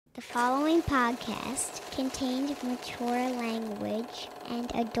The following podcast contains mature language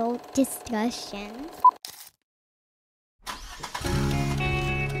and adult discussion.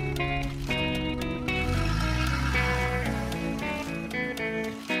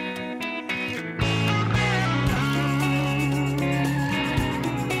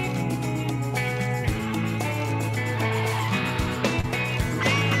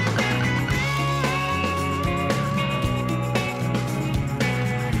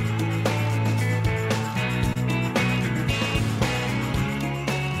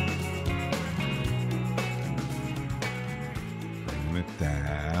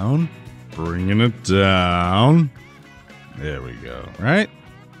 Bringing it down. There we go. Right?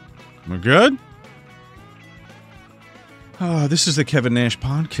 We're good? Oh, this is the Kevin Nash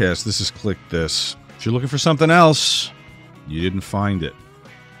Podcast. This is Click This. If you're looking for something else, you didn't find it.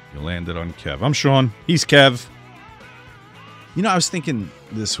 You landed on Kev. I'm Sean. He's Kev. You know, I was thinking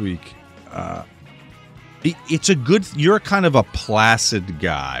this week, it's a good, you're kind of a placid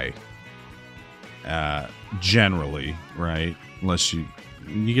guy, generally, right? Unless you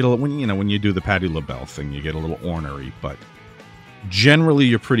get a little, when you do the Patti LaBelle thing, you get a little ornery, but generally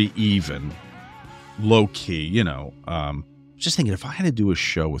you're pretty even, low key, just thinking if I had to do a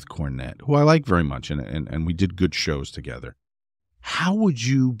show with Cornette, who I like very much, and we did good shows together, how would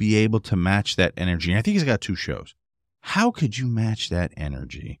you be able to match that energy? And I think he's got 2 shows. How could you match that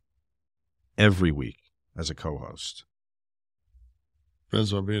energy every week as a co-host?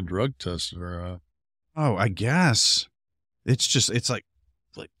 Depends on being drug tested or not. Oh, I guess. It's like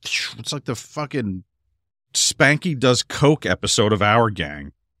the fucking Spanky Does Coke episode of Our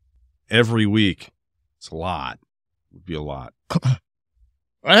Gang every week. It's a lot. It would be a lot.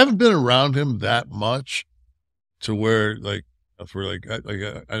 I haven't been around him that much to where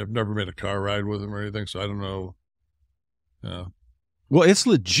I've never made a car ride with him or anything, so I don't know. Yeah. Well, it's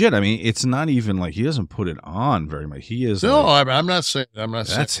legit. I mean, it's not even like he doesn't put it on very much. He is. No, I'm not saying.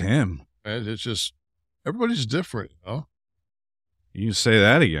 That's him. It's just everybody's different, You can say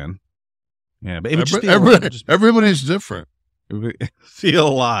that again. Yeah, but it would everybody's different. It would feel a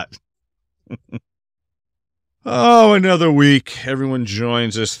lot. Oh, another week. Everyone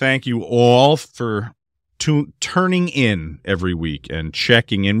joins us. Thank you all for turning in every week and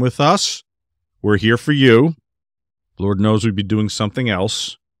checking in with us. We're here for you. Lord knows we'd be doing something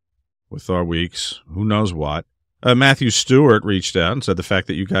else with our weeks. Who knows what. Matthew Stewart reached out and said the fact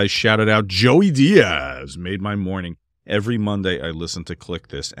that you guys shouted out Joey Diaz made my morning. Every Monday I listen to Click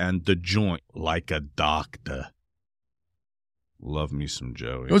This and The Joint like a doctor. Love me some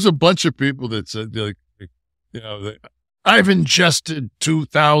Joey. There was a bunch of people that said, I've ingested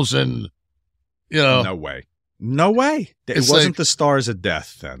 2,000, No way. No way. It wasn't the Stars of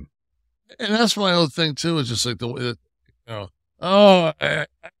Death then. And that's my own thing, too. It's just like, I do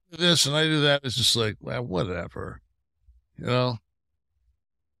this and I do that. It's just like, well, whatever,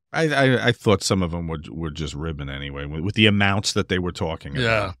 I thought some of them were just ribbing anyway with the amounts that they were talking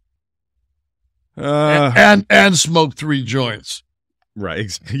about. Yeah. And smoked 3 joints.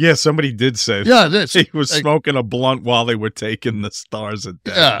 Right. Yeah, somebody did say yeah, this he was smoking a blunt while they were taking the Stars of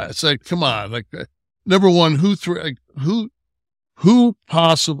Death. Yeah, it's like, come on. Like, number one, who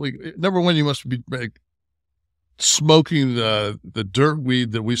possibly, number one, you must be smoking the dirt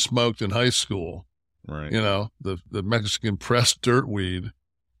weed that we smoked in high school. Right. The Mexican pressed dirt weed.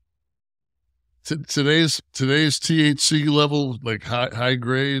 Today's THC level, like high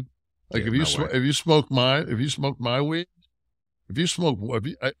grade, like if you smoke my weed,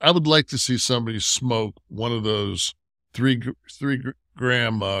 I would like to see somebody smoke one of those 3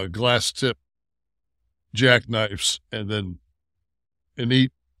 gram glass tip jackknives and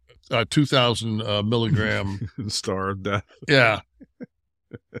eat 2,000 milligram Star of Death. Yeah.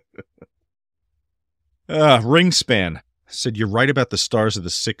 Ringspan said you're right about the stars of the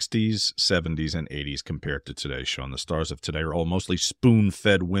 60s, 70s, and 80s compared to today, Sean. The stars of today are all mostly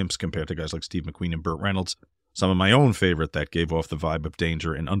spoon-fed wimps compared to guys like Steve McQueen and Burt Reynolds. Some of my own favorite that gave off the vibe of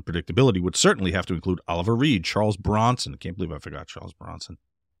danger and unpredictability would certainly have to include Oliver Reed, Charles Bronson. I can't believe I forgot Charles Bronson.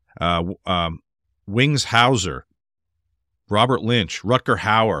 Wings Hauser, Robert Lynch, Rutger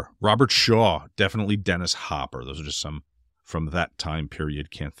Hauer, Robert Shaw, definitely Dennis Hopper. Those are just some from that time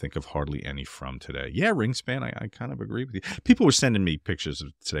period. Can't think of hardly any from today. Yeah, Ringspan, I kind of agree with you. People were sending me pictures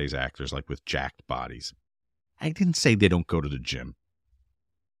of today's actors, like with jacked bodies. I didn't say they don't go to the gym.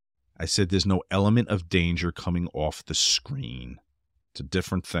 I said there's no element of danger coming off the screen. It's a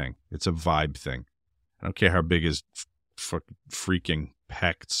different thing. It's a vibe thing. I don't care how big his freaking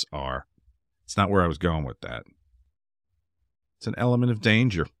pecs are. It's not where I was going with that. It's an element of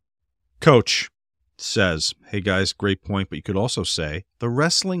danger. Coach says, hey guys, great point, but you could also say the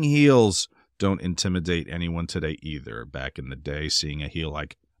wrestling heels don't intimidate anyone today either. Back in the day, seeing a heel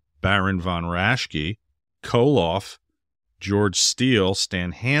like Baron von Raschke, Koloff, George Steele,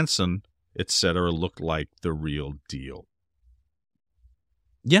 Stan Hansen, etc. looked like the real deal.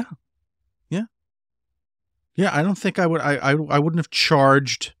 Yeah. I don't think I would. I wouldn't have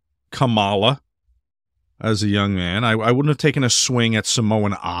charged Kamala as a young man. I wouldn't have taken a swing at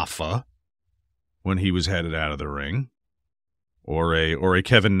Samoan Afa when he was headed out of the ring, or a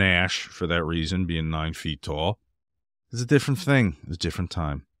Kevin Nash for that reason, being 9 feet tall. It's a different thing. It's a different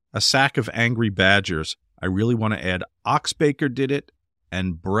time. A sack of angry badgers. I really want to add Oxbaker did it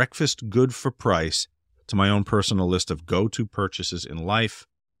and breakfast good for price to my own personal list of go-to purchases in life.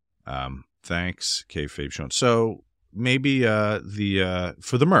 Thanks, Kayfabe Sean. So maybe for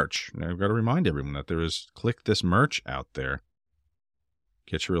the merch, I've got to remind everyone that there is Click This merch out there.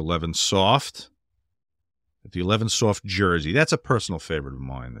 Get your 11 Soft. The 11 Soft jersey. That's a personal favorite of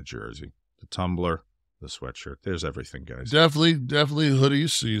mine, the jersey. The tumbler, the sweatshirt. There's everything, guys. Definitely hoodie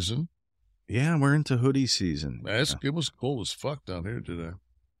season. Yeah, we're into hoodie season. It was cold as fuck down here today.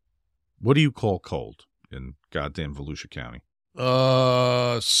 What do you call cold in goddamn Volusia County?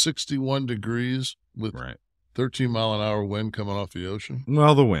 61 degrees with 13-mile-an-hour wind coming off the ocean.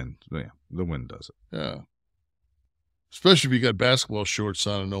 Well, the wind. Yeah, the wind does it. Yeah. Especially if you got basketball shorts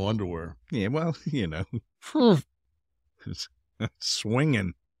on and no underwear. Yeah, well,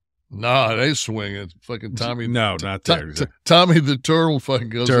 swinging. Nah, they swinging. Fucking Tommy. No, not there. Tommy the Turtle fucking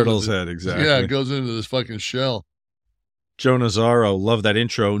goes Turtle's head, exactly. Yeah, goes into this fucking shell. Joe Nazaro, love that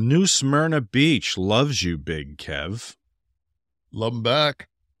intro. New Smyrna Beach loves you, Big Kev. Love them back.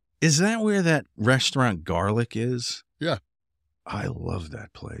 Is that where that restaurant Garlic is? Yeah. I love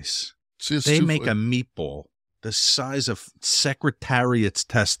that place. See, they make a meatball the size of Secretariat's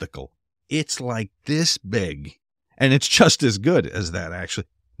testicle. It's like this big, and it's just as good as that, actually.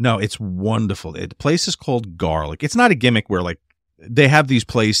 No, it's wonderful. The place is called Garlic. It's not a gimmick where, like, they have these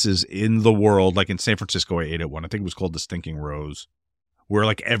places in the world, like in San Francisco, I ate at one. I think it was called the Stinking Rose, where,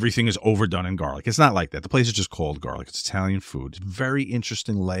 like, everything is overdone in garlic. It's not like that. The place is just called Garlic. It's Italian food. Very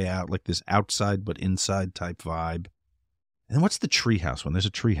interesting layout, like this outside but inside type vibe. And what's the treehouse one? There's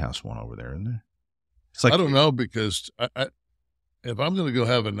a treehouse one over there, isn't there? It's like, I don't know, because if I'm going to go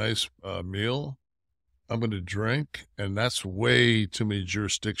have a nice meal, I'm going to drink, and that's way too many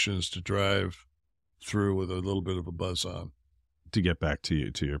jurisdictions to drive through with a little bit of a buzz on. To get back to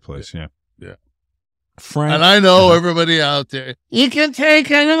your place, yeah. Frank, and I know everybody out there, you can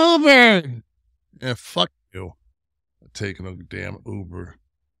take an Uber. Yeah, fuck you. I'm taking a damn Uber.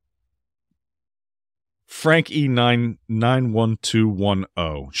 Frank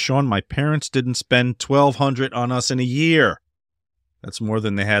E91210. Sean, my parents didn't spend $1,200 on us in a year. That's more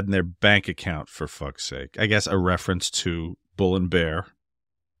than they had in their bank account, for fuck's sake. I guess a reference to Bull and Bear,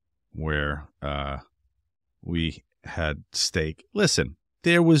 where we had steak. Listen,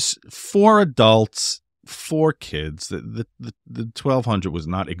 there was 4 adults, 4 kids. The $1,200 was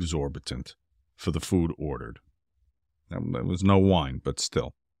not exorbitant for the food ordered. There was no wine, but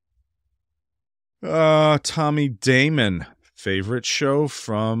still. Tommy Damon, favorite show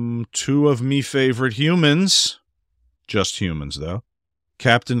from 2 of me favorite humans. Just humans, though.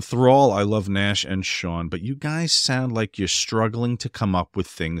 Captain Thrall, I love Nash and Sean, but you guys sound like you're struggling to come up with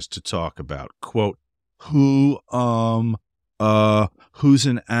things to talk about. Quote, who's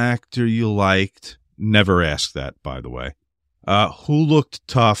an actor you liked? Never asked that, by the way. Who looked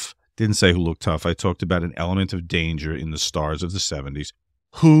tough? Didn't say who looked tough. I talked about an element of danger in the stars of the 70s.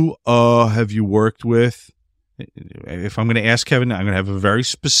 Who have you worked with? If I'm going to ask Kevin, I'm going to have a very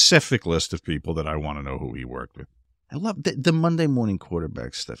specific list of people that I want to know who he worked with. I love the Monday morning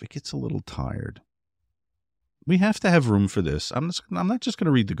quarterback stuff. It gets a little tired. We have to have room for this. I'm not just going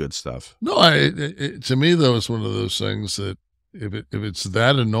to read the good stuff. No, to me, though, it's one of those things that if it's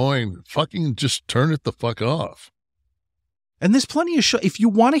that annoying, fucking just turn it the fuck off. And there's plenty of shows. If you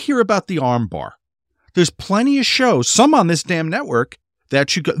want to hear about the armbar, there's plenty of shows, some on this damn network,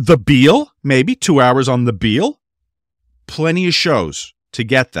 that you go. The Beal, maybe 2 hours on The Beal. Plenty of shows to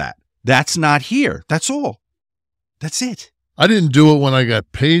get that. That's not here. That's all. That's it. I didn't do it when I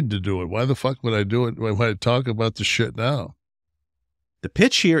got paid to do it. Why the fuck would I do it when I talk about the shit now? The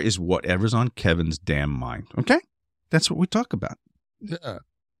pitch here is whatever's on Kevin's damn mind. Okay? That's what we talk about. Yeah.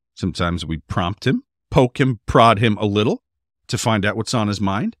 Sometimes we prompt him, poke him, prod him a little to find out what's on his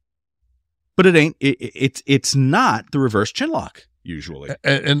mind. But it ain't. It's not the reverse chinlock usually.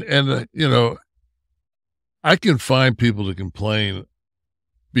 And you know, I can find people to complain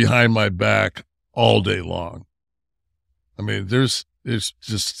behind my back all day long. I mean, there's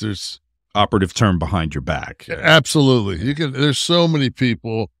operative term behind your back. Absolutely. There's so many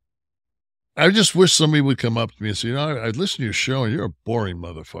people. I just wish somebody would come up to me and say, I listen to your show and you're a boring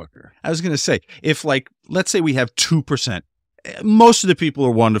motherfucker. I was going to say, if let's say we have 2%, most of the people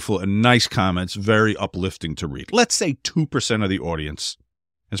are wonderful and nice comments, very uplifting to read. Let's say 2% of the audience,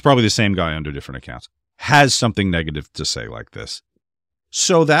 it's probably the same guy under different accounts, has something negative to say like this.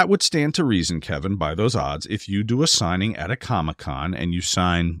 So that would stand to reason, Kevin, by those odds, if you do a signing at a Comic-Con and you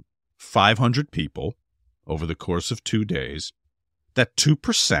sign 500 people over the course of 2 days, that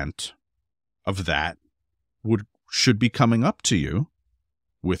 2% of that should be coming up to you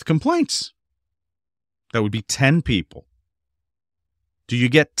with complaints. That would be 10 people. Do you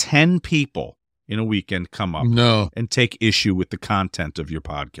get 10 people in a weekend come up and take issue with the content of your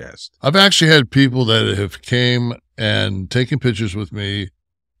podcast? I've actually had people that have came and taken pictures with me,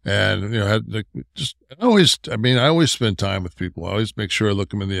 and I always spend time with people. I always make sure I look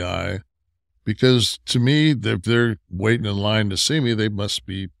them in the eye, because to me, if they're waiting in line to see me, they must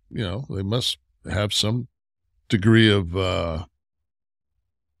be, they must have some degree of,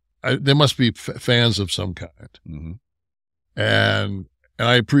 they must be fans of some kind. Mm-hmm. And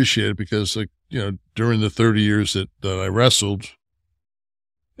I appreciate it because, during the 30 years that I wrestled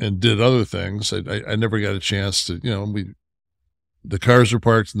and did other things, I never got a chance to, the cars are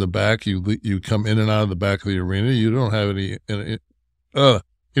parked in the back. You come in and out of the back of the arena. You don't have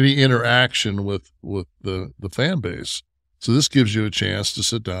any interaction with the fan base. So this gives you a chance to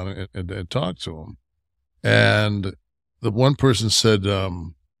sit down and talk to them. And the one person said,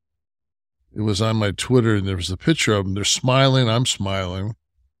 it was on my Twitter, and there was a picture of them. They're smiling. I'm smiling.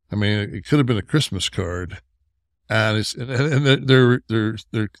 I mean, it could have been a Christmas card. And their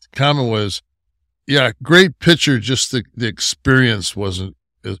comment was, yeah, great picture. Just the experience wasn't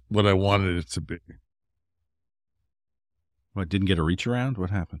what I wanted it to be. What, didn't get a reach around? What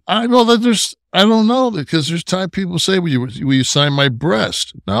happened? I know that I don't know, because there's time people say, will you sign my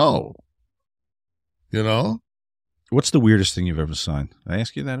breast? No. What's the weirdest thing you've ever signed? Did I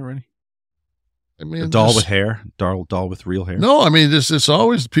ask you that already? I mean, a doll with hair, doll with real hair. No, I mean, it's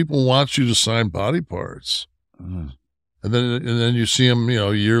always people want you to sign body parts, and then you see them,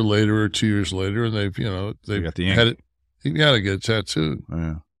 a year later or 2 years later, and they've got the ink. had it. You got to get a tattoo.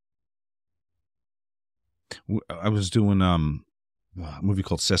 Yeah. I was doing a movie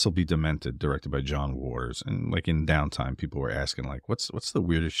called Cecil B. Demented, directed by John Waters, and in downtime, people were asking what's the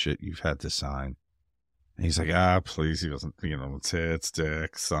weirdest shit you've had to sign? And he's like, please. He wasn't, tits,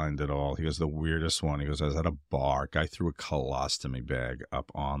 dick, signed it all. He goes, the weirdest one. He goes, I was at a bar. Guy threw a colostomy bag up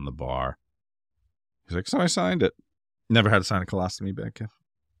on the bar. He's like, so I signed it. Never had to sign a colostomy bag, Kev.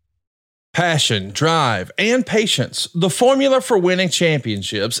 Passion, drive, and patience. The formula for winning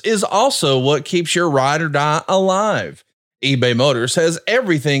championships is also what keeps your ride or die alive. eBay Motors has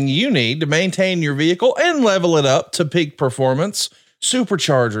everything you need to maintain your vehicle and level it up to peak performance.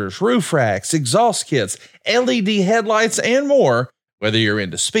 Superchargers, roof racks, exhaust kits, LED headlights, and more. Whether you're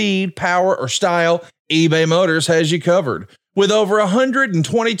into speed, power, or style, eBay Motors has you covered. With over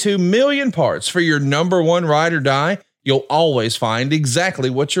 122 million parts for your number one ride or die, you'll always find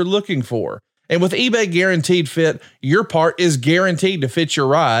exactly what you're looking for. And with eBay Guaranteed Fit, your part is guaranteed to fit your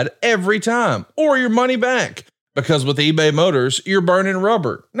ride every time, or your money back. Because with eBay Motors, you're burning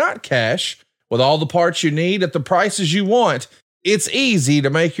rubber, not cash. With all the parts you need at the prices you want, it's easy to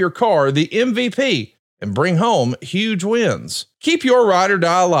make your car the MVP and bring home huge wins. Keep your ride or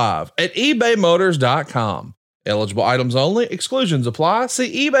die alive at ebaymotors.com. Eligible items only. Exclusions apply.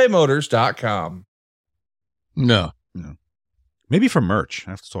 See ebaymotors.com. No. Maybe for merch.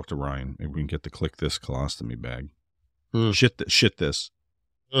 I have to talk to Ryan. Maybe we can get the Click This colostomy bag. Shit this.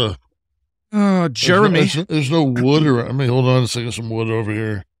 Jeremy. There's no wood around. I mean, hold on a second. Some wood over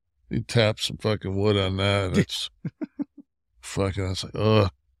here. You tap some fucking wood on that. It's fucking, I was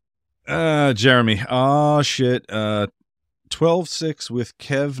like, Jeremy. Oh, shit. 12-6 with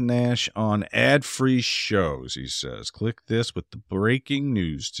Kev Nash on ad-free shows, he says. Click this with the breaking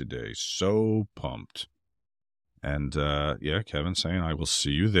news today. So pumped. And, Kevin saying, I will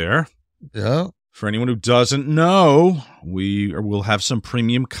see you there. Yeah. For anyone who doesn't know, we'll have some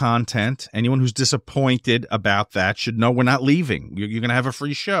premium content. Anyone who's disappointed about that should know we're not leaving. You're going to have a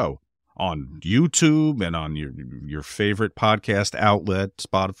free show on YouTube and on your favorite podcast outlet,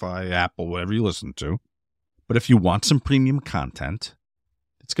 Spotify, Apple, whatever you listen to. But if you want some premium content,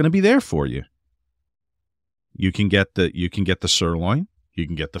 it's going to be there for you. You can get the sirloin, you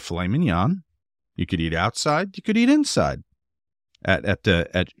can get the filet mignon. You could eat outside, you could eat inside. At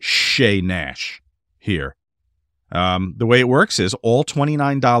Chez Nash here. The way it works is all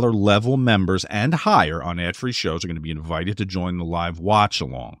 $29 level members and higher on ad-free shows are going to be invited to join the live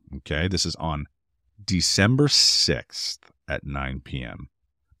watch-along. Okay, this is on December 6th at 9 p.m.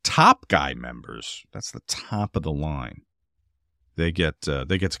 Top Guy members, that's the top of the line. They get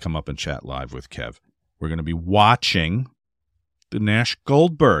to come up and chat live with Kev. We're going to be watching the Nash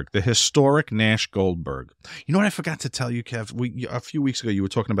Goldberg, the historic Nash Goldberg. You know what I forgot to tell you, Kev? A few weeks ago, you were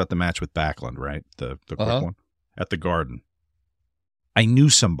talking about the match with Backlund, right? The quick one at the Garden. I knew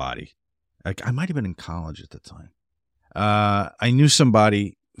somebody. I might have been in college at the time. I knew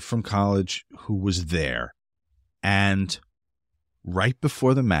somebody from college who was there. And right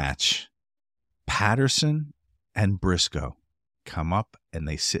before the match, Patterson and Briscoe come up and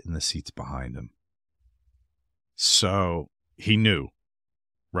they sit in the seats behind him. So he knew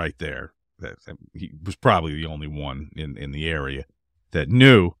right there that he was probably the only one in the area that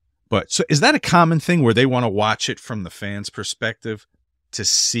knew. But so is that a common thing where they want to watch it from the fans' perspective to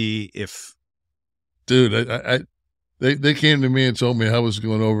see if? Dude, they came to me and told me I was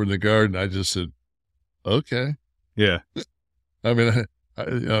going over in the Garden. I just said, okay. Yeah. I mean,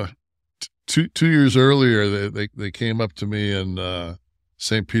 two years earlier, they came up to me in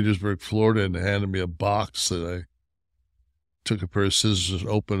St. Petersburg, Florida, and handed me a box that I took a pair of scissors and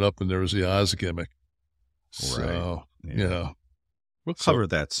opened up, and there was the Oz gimmick. So, right. Yeah. We'll cover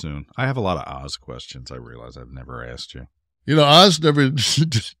that soon. I have a lot of Oz questions. I realize I've never asked you. You know, Oz never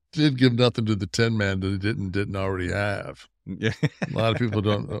did give nothing to the 10-man that he didn't already have. Yeah. A lot of people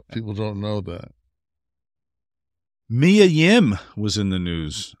don't know that. Mia Yim was in the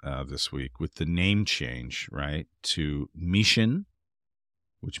news this week with the name change, right, to Mishin,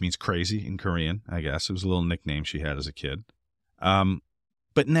 which means crazy in Korean, I guess. It was a little nickname she had as a kid.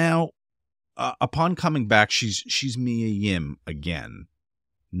 But now, upon coming back, she's Mia Yim again.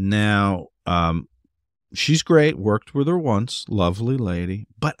 Now, she's great. Worked with her once. Lovely lady.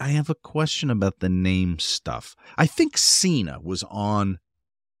 But I have a question about the name stuff. I think Cena was on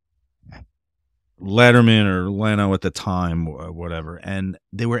Letterman or Leno at the time, or whatever, and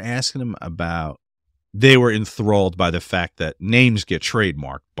they were asking him about, they were enthralled by the fact that names get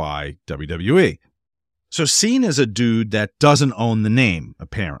trademarked by WWE. So Cena's a dude that doesn't own the name,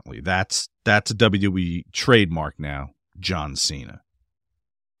 apparently. That's a WWE trademark now, John Cena.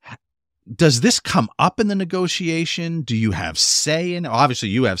 Does this come up in the negotiation? Do you have say in it? Obviously,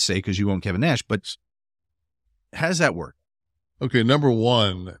 you have say because you own Kevin Nash, but how does that work? Okay, number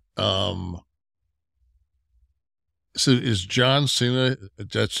one, so is John Cena,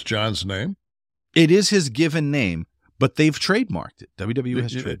 that's John's name? It is his given name, but they've trademarked it. WWE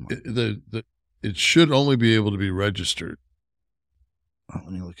has trademarked it. It should only be able to be registered. Oh,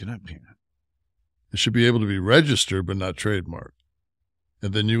 let me look it up here. It should be able to be registered, but not trademarked.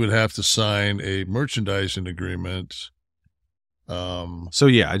 And then you would have to sign a merchandising agreement. So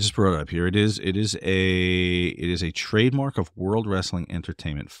yeah, I just brought it up here. It is a trademark of World Wrestling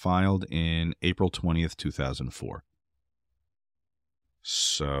Entertainment filed in April 20th, 2004.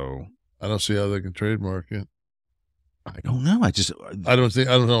 So I don't see how they can trademark it. I don't know. I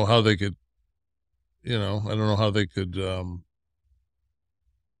don't know how they could, I don't know how they could.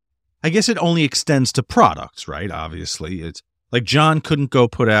 I guess it only extends to products, right? Obviously, it's like John couldn't go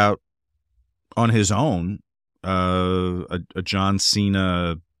put out on his own a John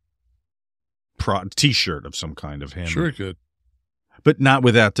Cena T-shirt of some kind of him. Sure, he could, but not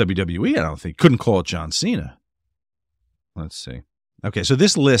without WWE. I don't think. Couldn't call it John Cena. Let's see. Okay, so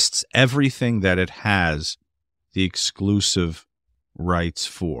this lists everything that it has the exclusive rights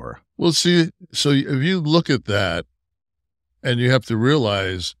for. Well, see, so if you look at that, and you have to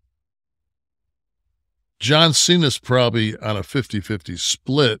realize John Cena's probably on a 50-50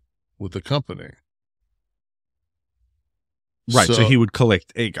 split with the company. Right, so he would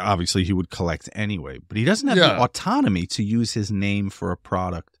collect, obviously he would collect anyway, but he doesn't have the autonomy to use his name for a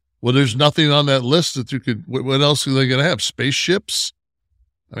product. Well, there's nothing on that list that you could, what else are they going to have? Spaceships?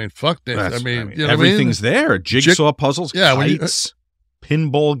 I mean, fuck that. I mean everything's there. Jigsaw puzzles, yeah, kites,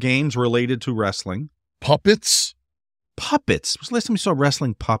 pinball games related to wrestling. Puppets? Puppets. When's the last time you saw a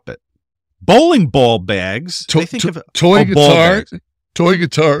wrestling puppet? Bowling ball bags. Toy guitars. Toy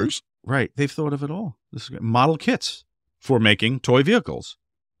guitars. Right. They've thought of it all. This is model kits for making toy vehicles.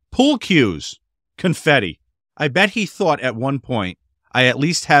 Pool cues. Confetti. I bet he thought at one point, I at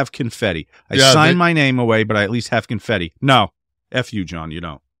least have confetti. I sign my name away, but I at least have confetti. No. F you, John. You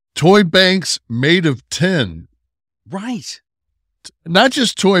don't. Toy banks made of tin. Right. Not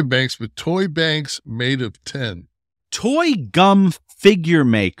just toy banks, but toy banks made of tin. Toy gum figure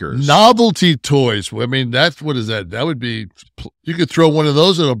makers. Novelty toys. I mean, what is that? That would be, you could throw one of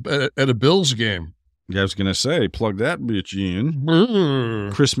those at a Bills game. I was going to say, plug that bitch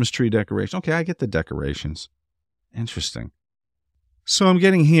in. Christmas tree decoration. Okay, I get the decorations. Interesting. So I'm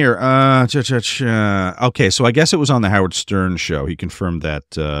getting here. Okay, so I guess it was on the Howard Stern show. He confirmed that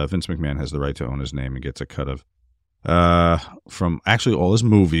Vince McMahon has the right to own his name and gets a cut of from actually all his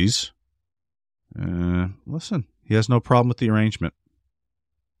movies. Listen, he has no problem with the arrangement.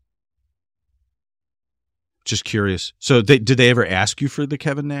 Just curious. So did they ever ask you for the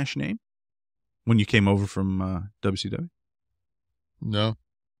Kevin Nash name when you came over from WCW? No.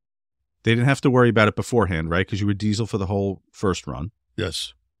 They didn't have to worry about it beforehand, right? Because you were Diesel for the whole first run.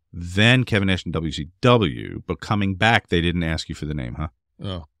 Yes. Then Kevin Nash in WCW, but coming back, they didn't ask you for the name, huh?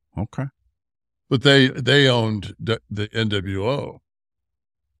 No. Okay. But they owned the NWO.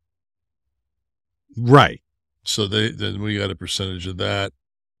 Right. So then we got a percentage of that,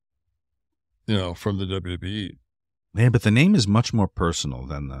 from the WWE. Man, but the name is much more personal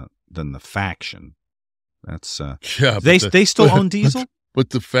than the faction. That's yeah. They still own Diesel?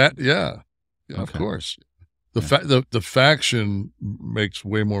 But the okay. Of course. The faction makes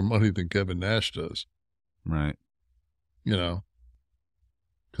way more money than Kevin Nash does. Right. Because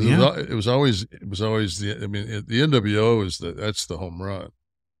it was always the NWO that's the home run.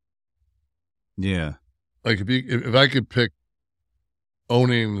 Yeah. Like if I could pick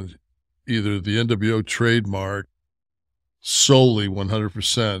owning either the NWO trademark solely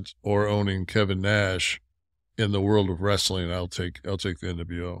 100% or owning Kevin Nash in the world of wrestling, I'll take the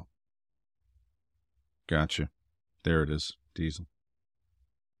NWO. Gotcha. There it is. Diesel.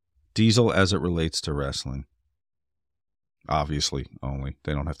 Diesel as it relates to wrestling. Obviously, only.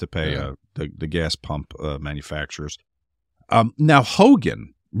 They don't have to pay the gas pump manufacturers. Now,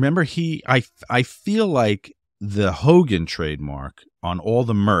 Hogan, remember I feel like the Hogan trademark on all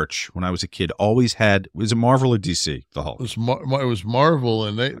the merch when I was a kid always had, was it Marvel or DC, the Hulk? It was Marvel,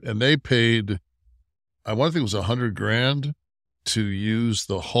 and they paid, I want to think it was $100,000 to use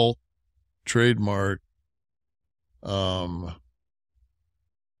the Hulk trademark. I'm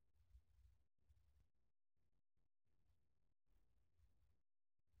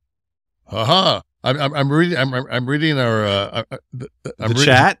reading our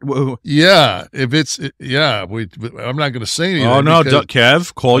chat. Yeah, if it's I'm not going to say anything. Oh no,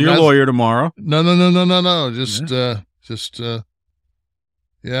 Kev, call your lawyer tomorrow. No. Just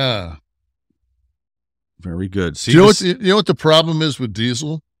yeah. Very good. See, you know what the problem is with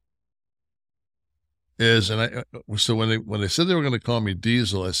Diesel is, so when they said they were going to call me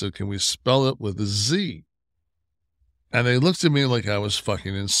Diesel, I said, can we spell it with a Z? And they looked at me like I was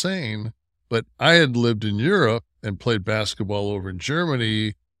fucking insane. But I had lived in Europe and played basketball over in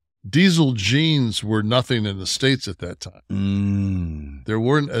Germany. Diesel jeans were nothing in the States at that time. There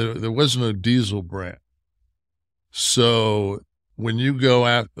wasn't a Diesel brand. So when you go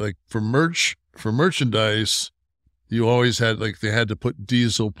out, like for merchandise, you always had, they had to put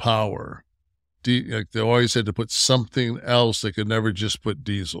Diesel Power. They always had to put something else. They could never just put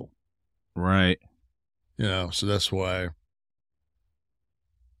Diesel. Right. So that's why.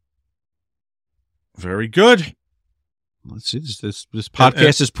 Very good. Let's see. This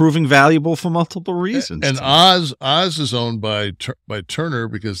podcast is proving valuable for multiple reasons. And Oz is owned by Turner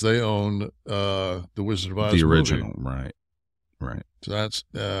because they own the Wizard of Oz, the original, movie. Right. So that's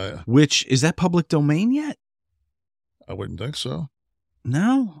which is that public domain yet? I wouldn't think so.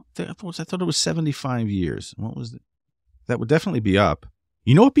 No, I thought it was 75 years. What was it? That would definitely be up.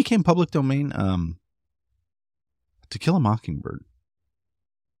 You know what became public domain? To Kill a Mockingbird.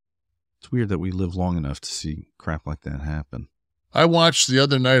 It's weird that we live long enough to see crap like that happen. I watched the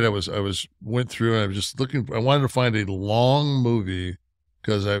other night. I went through and I was just looking. I wanted to find a long movie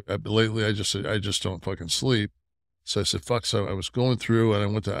because lately I just don't fucking sleep. So I said fuck. So I was going through and I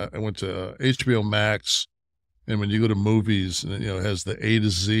went to HBO Max, and when you go to movies, it has the A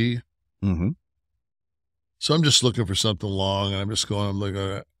to Z. Mm-hmm. So I'm just looking for something long, and I'm just going. I'm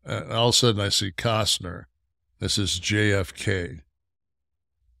looking, and all of a sudden I see Costner. This is JFK.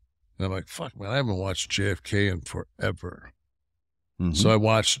 And I'm like, fuck, man, I haven't watched JFK in forever. Mm-hmm. So I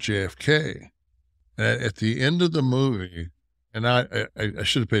watched JFK. And at the end of the movie, and I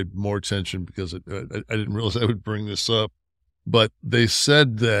should have paid more attention because I didn't realize I would bring this up, but they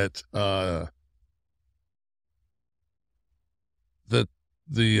said that that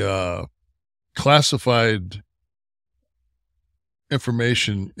the classified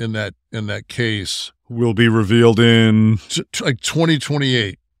information in that case will be revealed in like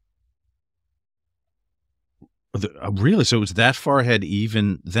 2028. Really? So it was that far ahead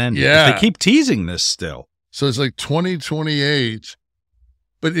even then? Yeah. They keep teasing this still. So it's like 2028.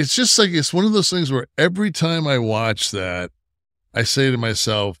 But it's just like, it's one of those things where every time I watch that, I say to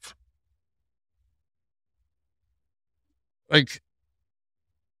myself, like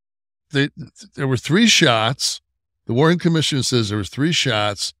there were 3 shots. The Warren Commission says there was 3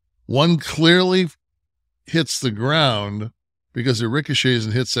 shots. One clearly hits the ground because it ricochets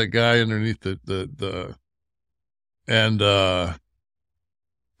and hits that guy underneath so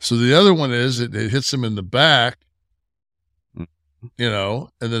the other one is it hits him in the back, and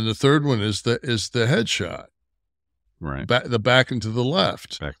then the third one is the headshot, Right. the back and to the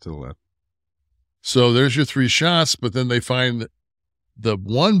left. Back to the left. So there's your 3 shots, but then they find the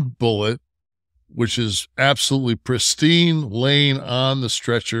one bullet, which is absolutely pristine, laying on the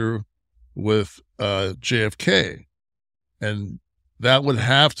stretcher with JFK. And that would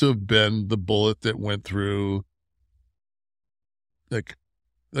have to have been the bullet that went through, like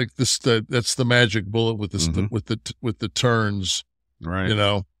this. That's the magic bullet with this with the turns,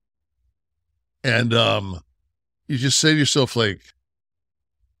 Right. And you just say to yourself, like,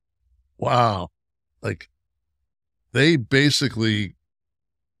 wow, like they basically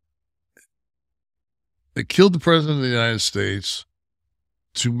killed the president of the United States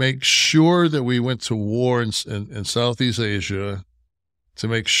to make sure that we went to war in Southeast Asia, to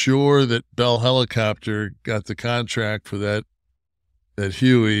make sure that Bell Helicopter got the contract for that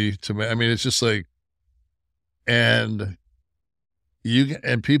Huey. It's just like, and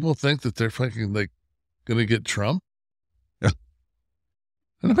people think that they're fucking like going to get Trump.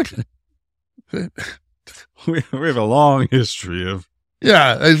 We have a long history of.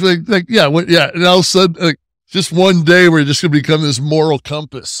 Yeah, I was and all of a sudden, like, just one day we're just going to become this moral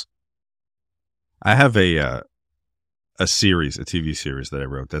compass. I have a TV series that I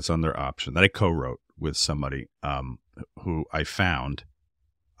wrote that's under option that I co-wrote with somebody who I found,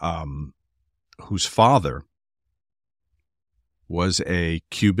 whose father was a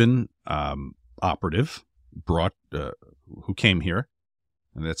Cuban operative who came here,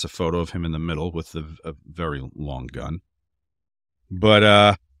 and that's a photo of him in the middle with a very long gun.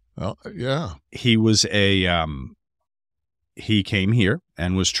 But yeah, he was he came here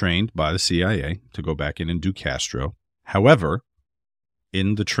and was trained by the CIA to go back in and do Castro. However,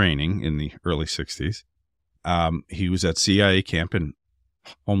 in the training in the early 60s, he was at CIA camp in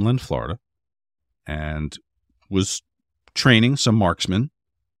Homeland, Florida, and was training some marksmen.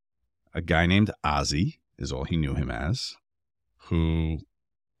 A guy named Ozzy is all he knew him as, who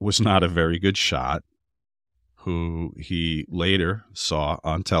was not a very good shot, who he later saw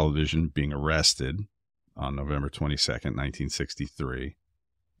on television being arrested on November 22nd, 1963,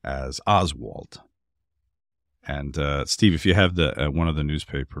 as Oswald. And Steve, if you have the one of the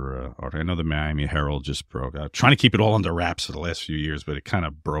newspaper, I know the Miami Herald just broke out, trying to keep it all under wraps for the last few years, but it kind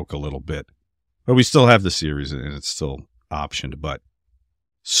of broke a little bit. But we still have the series, and it's still optioned. But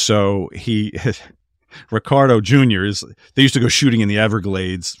so Ricardo Jr. they used to go shooting in the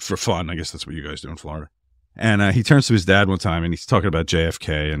Everglades for fun. I guess that's what you guys do in Florida. And he turns to his dad one time, and he's talking about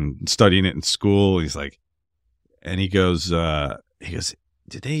JFK and studying it in school. He's like, and he goes,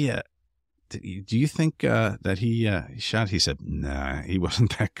 did they? Do you think that he shot? He said, nah, he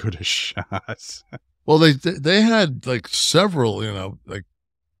wasn't that good a shot. Well, they had like several, like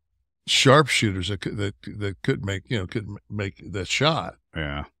sharpshooters that could make that shot.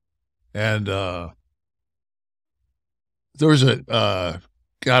 Yeah. And there was I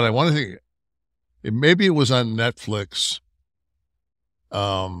want to think. Maybe it was on Netflix,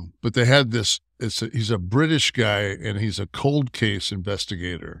 but they had this. He's a British guy, and he's a cold case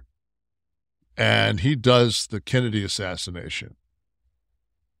investigator, and he does the Kennedy assassination.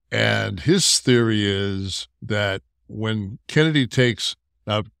 And his theory is that when Kennedy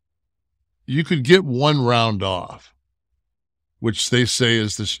now, you could get one round off, which they say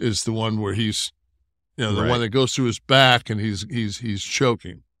is the one where he's, the Right. one that goes through his back and he's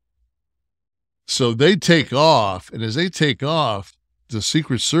choking. So they take off, and as they take off, the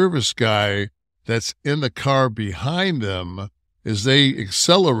Secret Service guy that's in the car behind them, as they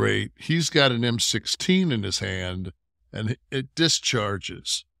accelerate, he's got an M16 in his hand, and it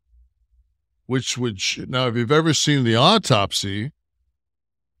discharges. Which would now, if you've ever seen the autopsy,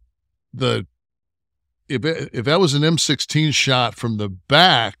 if that was an M16 shot from the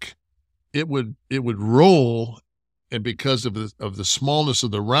back, it would roll. And because of the smallness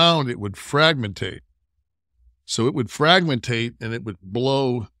of the round, it would fragmentate. So it would fragmentate, and it would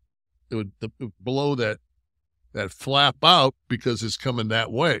blow. It would blow that flap out because it's coming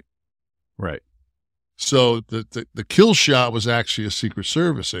that way. Right. So the kill shot was actually a Secret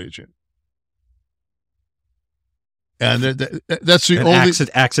Service agent, and that's the only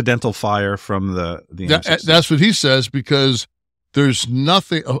accidental fire from the M16. That's what he says, because there's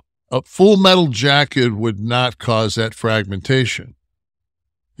nothing. A full metal jacket would not cause that fragmentation.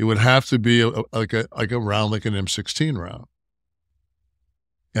 It would have to be like a round, like an M16 round.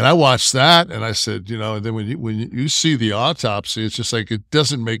 And I watched that, and I said, and then when you see the autopsy, it's just like it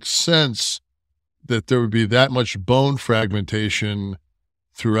doesn't make sense that there would be that much bone fragmentation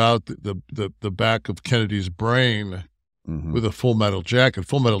throughout the back of Kennedy's brain with a Full Metal Jacket.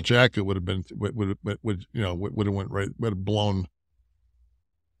 Full Metal Jacket would have been would have went right, would have blown,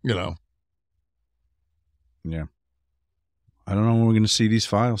 Yeah. I don't know when we're going to see these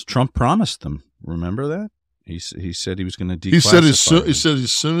files. Trump promised them. Remember that? He said he was going to declassify. He said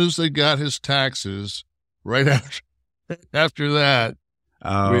as soon as they got his taxes, right after that,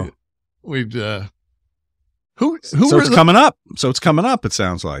 we'd who so it's coming up. So it's coming up. It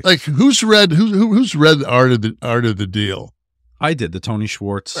sounds like who's read Art of the Deal? I did the Tony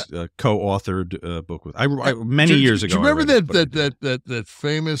Schwartz co-authored book with many years ago. Do you remember that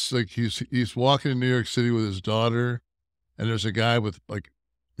famous, like he's walking in New York City with his daughter, and there's a guy with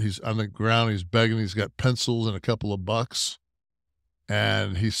he's on the ground, he's begging, he's got pencils and a couple of bucks,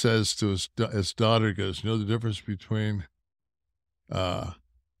 and he says to his daughter, he goes, "You know the difference between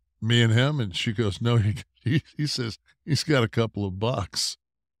me and him?" And she goes, "No." He says he's got a couple of bucks.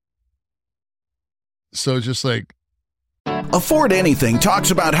 So just like. Afford Anything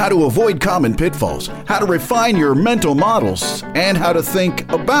talks about how to avoid common pitfalls, how to refine your mental models, and how to think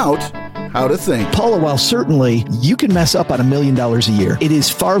about how to think. Paula, while certainly you can mess up on $1 million a year, it is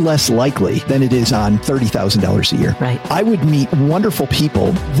far less likely than it is on $30,000 a year. Right. I would meet wonderful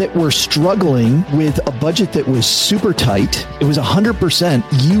people that were struggling with a budget that was super tight. It was 100%.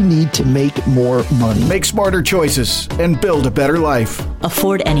 You need to make more money. Make smarter choices and build a better life.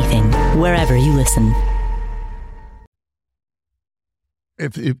 Afford Anything, wherever you listen.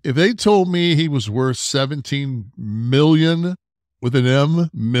 If they told me he was worth $17 million with an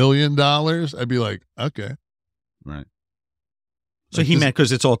 $1 million, I'd be like, okay. Right. So he meant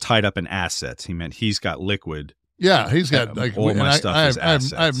because it's all tied up in assets. He meant he's got liquid. Yeah, he's got all my stuff is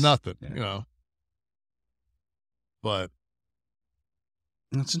assets. I have nothing, But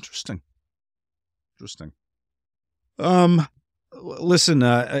that's interesting. Listen,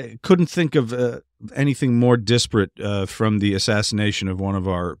 I couldn't think of anything more disparate from the assassination of one of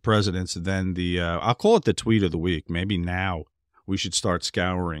our presidents than I'll call it the tweet of the week. Maybe now we should start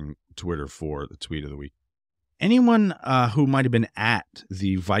scouring Twitter for the tweet of the week. Anyone who might have been at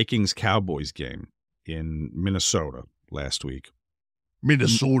the Vikings-Cowboys game in Minnesota last week.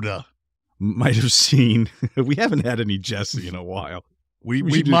 Minnesota. Might have seen, we haven't had any Jesse in a while.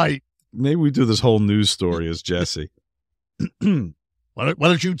 We might. Maybe we do this whole news story as Jesse. Why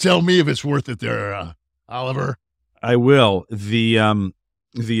don't you tell me if it's worth it there, Oliver? I will. The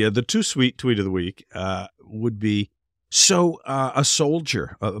too sweet tweet of the week would be, a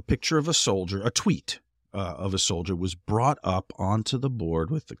soldier, a picture of a soldier, a tweet of a soldier was brought up onto the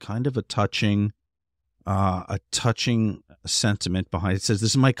board with the kind of a touching sentiment behind it. It says,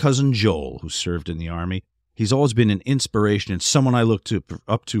 "This is my cousin Joel, who served in the Army. He's always been an inspiration and someone I look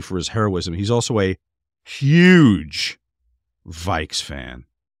up to for his heroism. He's also a huge Vikes fan."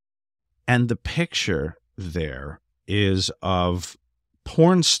 And the picture there is of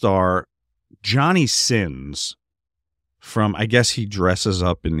porn star Johnny Sins from, I guess he dresses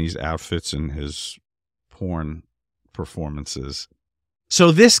up in these outfits in his porn performances.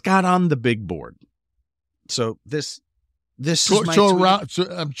 So this got on the big board. So this is my tweet.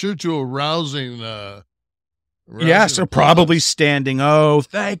 I'm sure to a rousing yes, or probably standing. "Oh,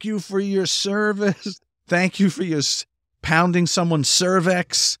 thank you for your service. Thank you for your pounding someone's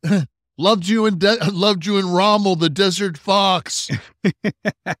cervix. Loved you in Rommel, the Desert Fox."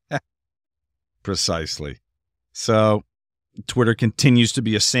 Precisely. So Twitter continues to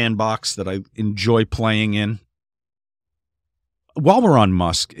be a sandbox that I enjoy playing in. While we're on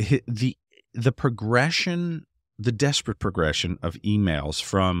Musk, the progression, the desperate progression of emails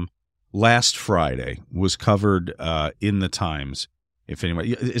from last Friday was covered in the Times. If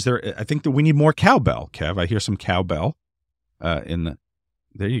anybody is there, I think that we need more cowbell, Kev. I hear some cowbell there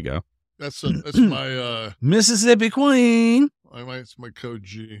you go. That's my Mississippi Queen. It's my code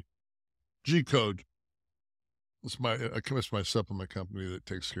G code. It's my supplement company that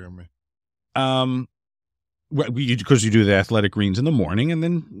takes care of me. Because you do the Athletic Greens in the morning and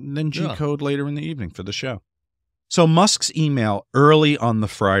then G code later in the evening for the show. So Musk's email early on the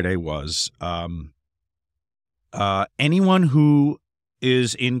Friday was anyone who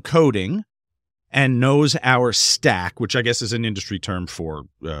is in coding and knows our stack, which I guess is an industry term for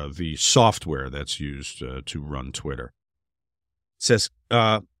the software that's used to run Twitter, says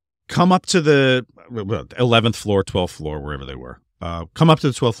come up to the 11th floor, 12th floor, wherever they were. Come up to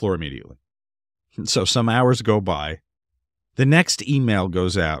the 12th floor immediately. So some hours go by. The next email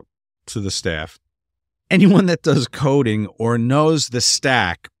goes out to the staff. anyone that does coding or knows the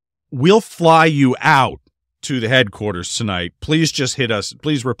stack, we'll fly you out to the headquarters tonight. Please just hit us.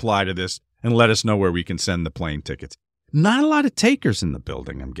 Please reply to this and let us know where we can send the plane tickets. Not a lot of takers in the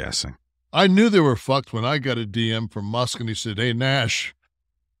building, I'm guessing. I knew they were fucked when I got a DM from Musk and he said, "Hey, Nash,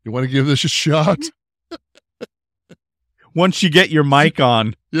 you want to give this a shot?" Once you get your mic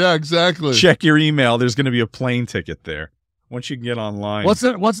on, Yeah, exactly. check your email. There's going to be a plane ticket there. Once you can get online. What's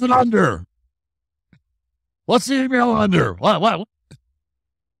it under? What's the email under? What?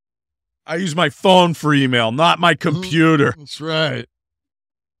 I use my phone for email, not my computer. That's right.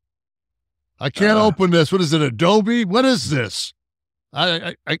 I can't open this. What is it, Adobe? What is this?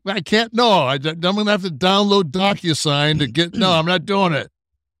 I can't. No, I'm going to have to download DocuSign to get. No, I'm not doing it.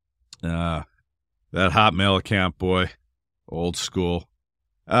 That Hotmail account, boy. Old school.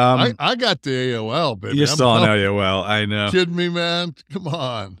 I got the AOL, baby. You're still on AOL, I know. Kidding me, man? Come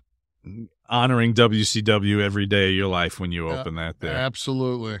on. Honoring WCW every day of your life when you open that there.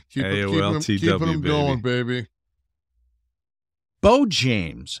 Absolutely. Keep AOL keeping them baby. going, baby. Bo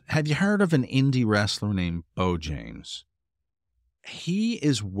James. Have you heard of an indie wrestler named Bo James? He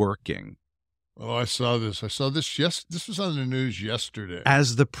is working. Oh, I saw this. Yes, this was on the news yesterday.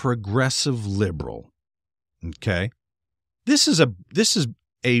 As the progressive liberal. Okay. This is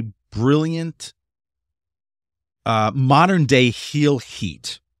a brilliant modern day heel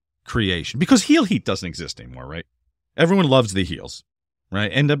heat creation, because heel heat doesn't exist anymore, right? Everyone loves the heels,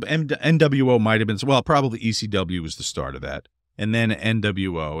 right? NWO might have been, well, probably ECW was the start of that, and then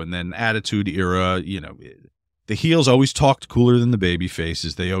NWO, and then Attitude Era. You know, the heels always talked cooler than the baby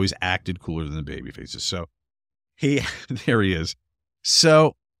faces. They always acted cooler than the baby faces. So there he is.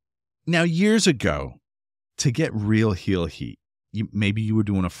 So now, years ago, to get real heel heat, maybe you were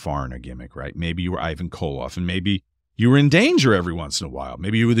doing a foreigner gimmick, right? Maybe you were Ivan Koloff, and maybe you were in danger every once in a while.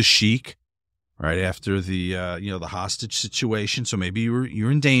 Maybe you were the Sheik, right after the the hostage situation. So maybe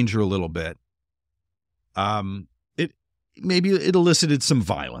you're in danger a little bit. Maybe it elicited some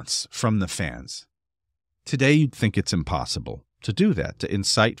violence from the fans. Today, you'd think it's impossible to do that, to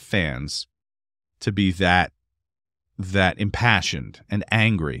incite fans to be that impassioned and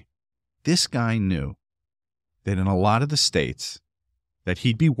angry. This guy knew that in a lot of the states that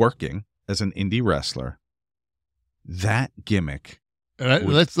he'd be working as an indie wrestler, that gimmick. And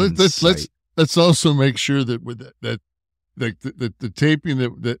let's also make sure that with that the taping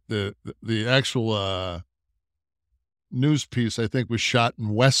the actual news piece, I think, was shot in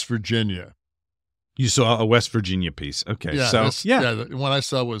West Virginia. You saw a West Virginia piece, okay? Yeah, The one I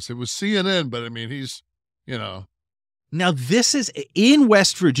saw it was CNN, but I mean he's Now, this is in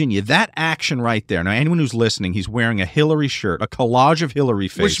West Virginia, that action right there. Now, anyone who's listening, he's wearing a Hillary shirt, a collage of Hillary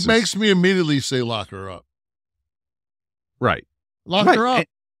faces. Which makes me immediately say, lock her up. Right. Lock her up.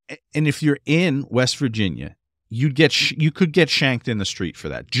 And if you're in West Virginia, you could get shanked in the street for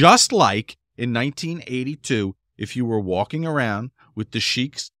that. Just like in 1982, if you were walking around with the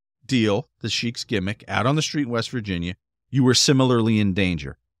Sheik's deal, the Sheik's gimmick, out on the street in West Virginia, you were similarly in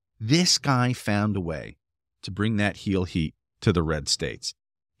danger. This guy found a way to bring that heel heat to the red states.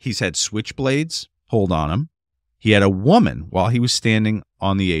 He's had switchblades hold on him. He had a woman, while he was standing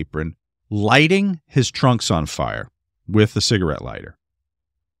on the apron, lighting his trunks on fire with a cigarette lighter.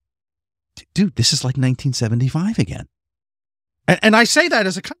 Dude, this is like 1975 again. And I say that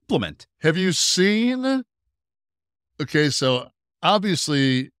as a compliment. Have you seen? Okay, so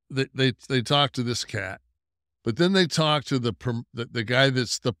obviously they talk to this cat, but then they talk to the guy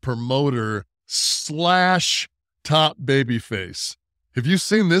that's the promoter / top babyface. Have you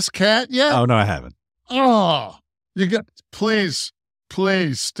seen this cat yet? Oh, no, I haven't. Oh, you got, please,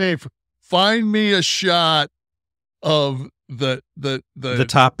 stay. Find me a shot of the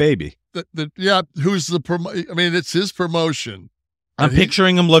top baby. Who's the I mean, it's his promotion. I'm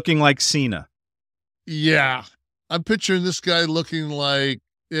picturing him looking like Cena. Yeah. I'm picturing this guy looking like,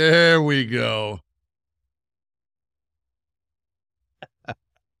 there we go.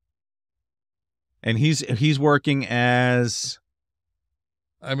 And he's working as,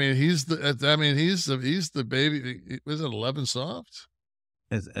 he's the baby. Was it 11 Soft?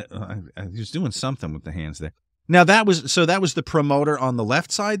 He's doing something with the hands there. Now that was the promoter on the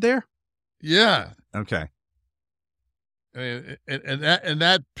left side there? Yeah. Okay. And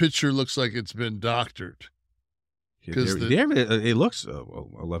that picture looks like it's been doctored. Because it looks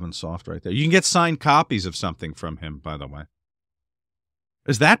 11 Soft right there. You can get signed copies of something from him, by the way.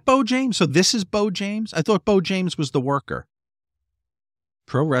 Is that Bo James? So this is Bo James? I thought Bo James was the worker.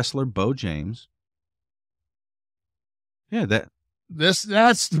 Pro wrestler Bo James. Yeah, that's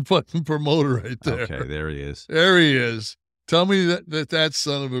the fucking promoter right there. Okay, there he is. There he is. Tell me that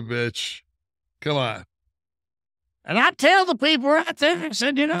son of a bitch. Come on. And I tell the people out there, I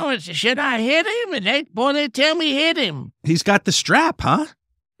said, should I hit him? And they tell me hit him. He's got the strap, huh?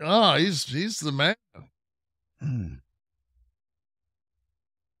 Oh, he's the man.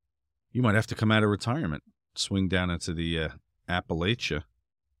 You might have to come out of retirement, swing down into the Appalachia.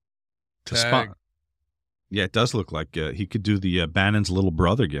 To spot. Yeah, it does look like he could do the Bannon's little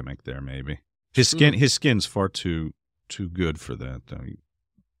brother gimmick there. Maybe his skin's far too good for that.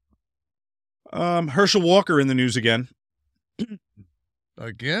 Herschel Walker in the news again.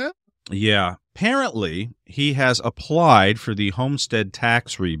 Again? Yeah. Apparently, he has applied for the homestead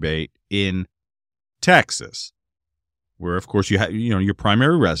tax rebate in Texas, where, of course, you have your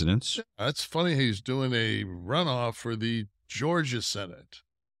primary residence. That's funny. He's doing a runoff for the Georgia Senate.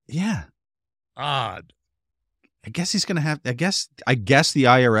 Yeah. Odd. I guess he's going to have. I guess the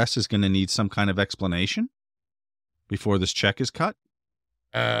IRS is going to need some kind of explanation before this check is cut.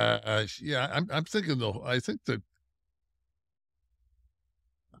 Yeah, I'm thinking though. I think that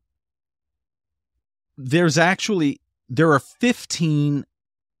there are 15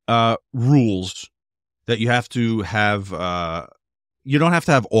 rules that you have to have. You don't have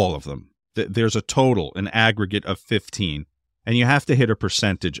to have all of them. There's an aggregate of 15, and you have to hit a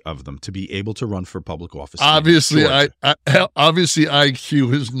percentage of them to be able to run for public office. Obviously, obviously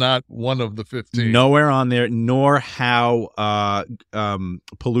IQ is not one of the 15. Nowhere on there, nor how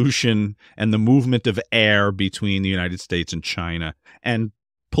pollution and the movement of air between the United States and China and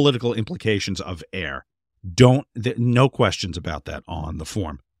political implications of air. No questions about that on the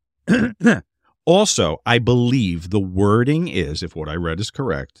form. Also, I believe the wording is, if what I read is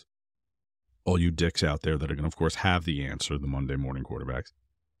correct, all you dicks out there that are going to, of course, have the answer, the Monday morning quarterbacks,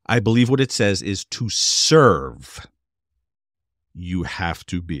 I believe what it says is to serve, you have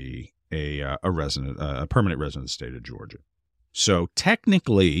to be a permanent resident of the state of Georgia. So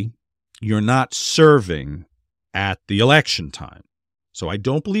technically, you're not serving at the election time. So I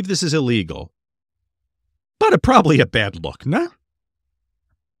don't believe this is illegal, but probably a bad look, no?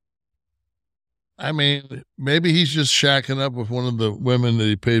 I mean, maybe he's just shacking up with one of the women that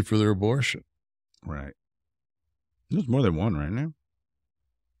he paid for their abortion. Right. There's more than one right now.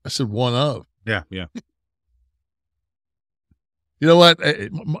 I said one of. Yeah. You know what?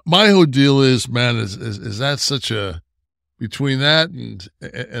 My whole deal is, man, is that such a, between that and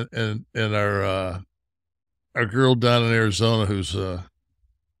our girl down in Arizona who's going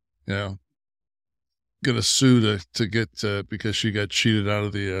to sue to get because she got cheated out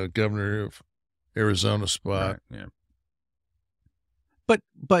of the governor of Arizona spot. Right, yeah.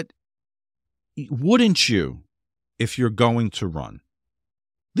 But wouldn't you, if you're going to run?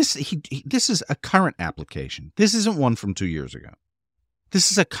 This is a current application. This isn't one from 2 years ago.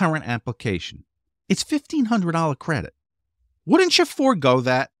 This is a current application. It's $1,500 credit. Wouldn't you forego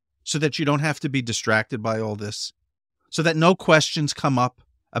that so that you don't have to be distracted by all this? So that no questions come up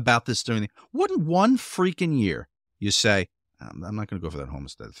about this during wouldn't one freaking year you say, I'm not going to go for that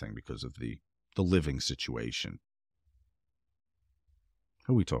homestead thing because of the living situation.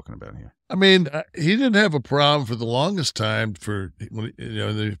 Who are we talking about here? I mean, he didn't have a problem for the longest time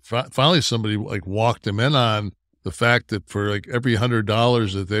finally somebody like walked him in on the fact that for like every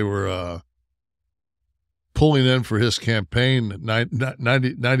 $100 that they were pulling in for his campaign,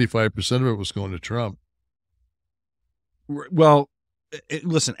 95% of it was going to Trump. Well,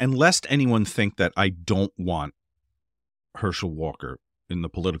 listen, and lest anyone think that I don't want Herschel Walker in the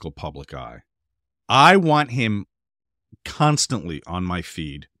political public eye, I want him constantly on my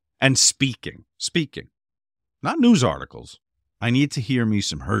feed and speaking, not news articles. I need to hear me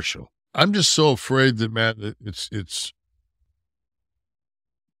some Herschel. I'm just so afraid that, man, it's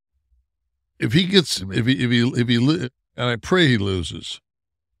if he and I pray he loses.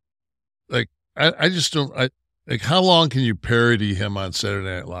 Like I just don't. Like, how long can you parody him on Saturday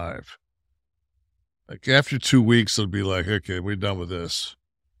Night Live? Like after 2 weeks, it'll be like, okay, we're done with this.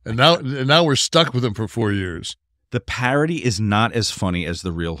 And now we're stuck with him for 4 years. The parody is not as funny as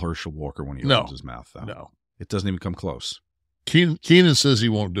the real Herschel Walker when he opens his mouth, though. No. It doesn't even come close. Keenan says he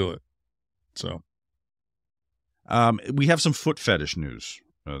won't do it. So, we have some foot fetish news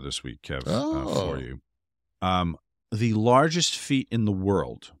this week, Kev, for you. The largest feet in the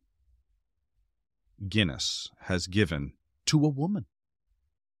world, Guinness has given to a woman.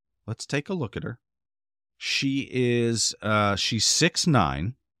 Let's take a look at her. She's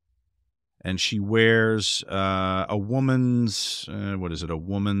 6'9", and she wears a woman's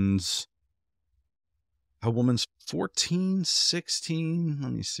 14, 16.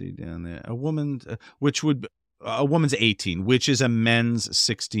 Let me see down there. A woman's 18, which is a men's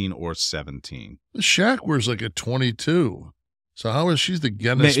 16 or 17. Shaq wears like a 22. So how is she the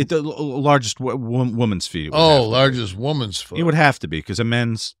Guinness? The largest woman's feet. Largest woman's foot. It would have to be because a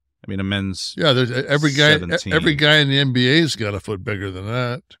men's. Yeah, there's every guy. 17. Every guy in the NBA's got a foot bigger than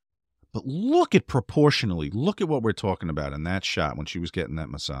that. But look at proportionally. Look at what we're talking about in that shot when she was getting that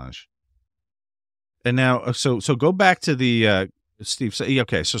massage. And now, so go back to the Steve.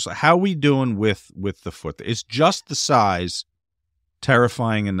 Okay, so how are we doing with the foot? It's just the size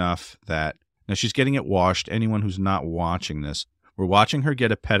terrifying enough that now she's getting it washed. Anyone who's not watching this, we're watching her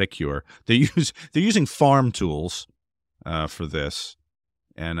get a pedicure. They're using farm tools for this,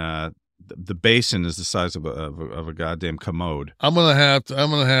 and the basin is the size of a goddamn commode. I'm gonna have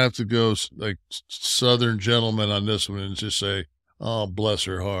to go like Southern gentleman on this one and just say, "Oh, bless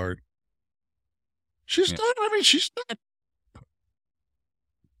her heart." She's not. I mean, she's not.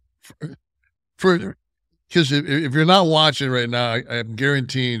 For because if you're not watching right now, I'm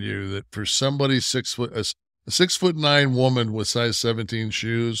guaranteeing you that for somebody a 6'9" woman with size 17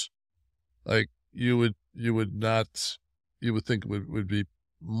 shoes, like you would think it would be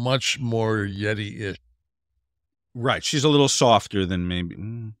much more Yeti-ish. Right. She's a little softer than maybe.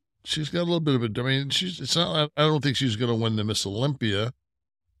 She's got a little bit of a. I mean, it's not. I don't think she's going to win the Miss Olympia,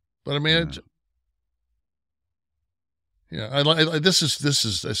 but I mean, this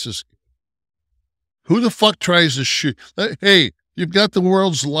is. Who the fuck tries to shoot? Hey, you've got the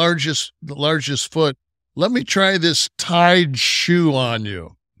world's largest foot. Let me try this Tide shoe on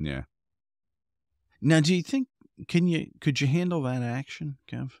you. Yeah. Now, do you think could you handle that action,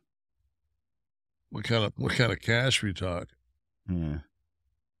 Kev? What kind of cash we talk? Yeah.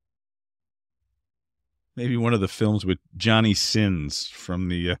 Maybe one of the films with Johnny Sins from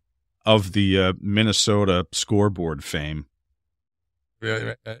the Minnesota scoreboard fame.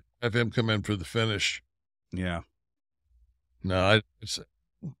 Yeah, have him come in for the finish. Yeah. No,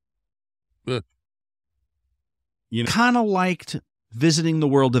 kind of liked visiting the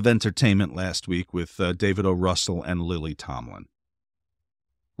world of entertainment last week with David O. Russell and Lily Tomlin.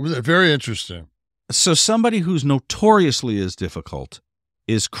 Very interesting. So somebody who's notoriously as difficult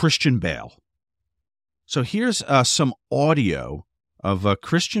is Christian Bale. So here's some audio of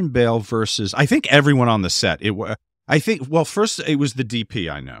Christian Bale versus, I think, everyone on the set. First it was the DP,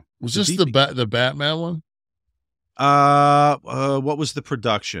 I know. Was this the Batman one? What was the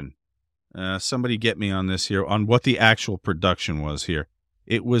production? Somebody get me on this here, on what the actual production was here.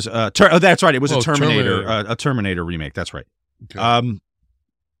 It was that's right. It was a Terminator remake. That's right. Okay.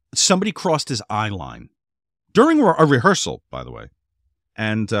 Somebody crossed his eye line during a rehearsal, by the way,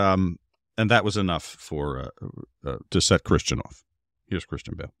 and that was enough for to set Christian off. Here's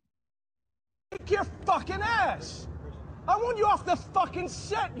Christian Bale. Kick your fucking ass! I want you off the fucking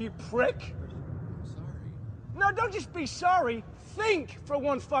set, you prick! I'm sorry. No, don't just be sorry. Think for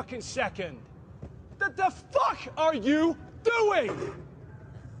 1 fucking second. The fuck are you doing?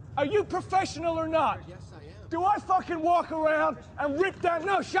 Are you professional or not? Yes, I am. Do I fucking walk around and rip that?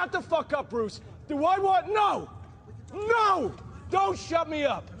 No, shut the fuck up, Bruce. Do I want? No! No! Don't shut me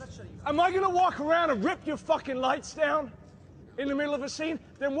up. Am I gonna walk around and rip your fucking lights down in the middle of a scene?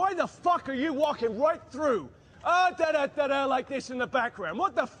 Then why the fuck are you walking right through? Da-da-da-da, like this in the background.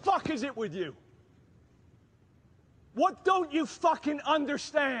 What the fuck is it with you? What don't you fucking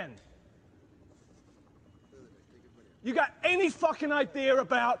understand? You got any fucking idea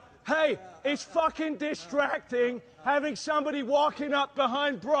about, hey, it's fucking distracting having somebody walking up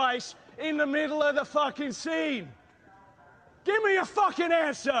behind Bryce in the middle of the fucking scene? Give me a fucking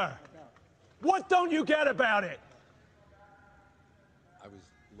answer. What don't you get about it? I was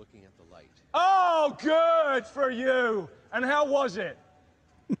looking at the light. Oh, good for you. And how was it?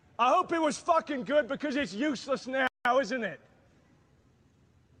 I hope it was fucking good because it's useless now, isn't it?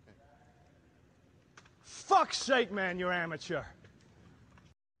 Fuck's sake, man, you're amateur.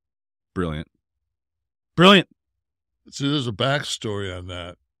 Brilliant. So there's a backstory on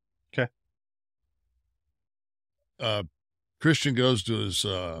that. Okay. Christian goes to his,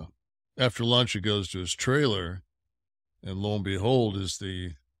 after lunch, he goes to his trailer, and lo and behold is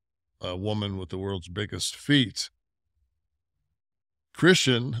the woman with the world's biggest feet.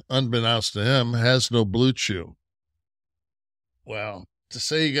 Christian, unbeknownst to him, has no Blue Chew. Well, to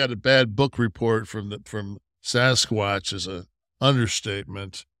say he got a bad book report from Sasquatch is an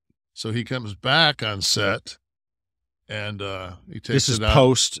understatement. So he comes back on set, and he takes it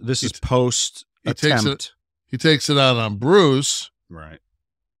out. This is post attempt. He takes it out on Bruce. Right.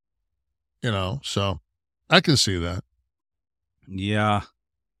 So I can see that. Yeah.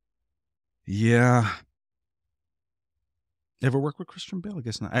 Ever work with Christian Bale? I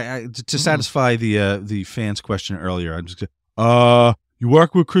guess not. To satisfy the fans' question earlier, I'm just you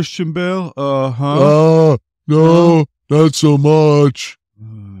work with Christian Bale? No, Not so much.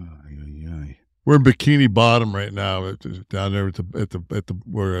 Ay. We're in Bikini Bottom right now, down there at the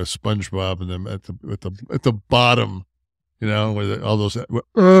where SpongeBob and them at the bottom, you know, where all those.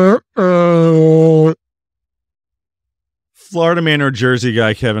 Florida man or Jersey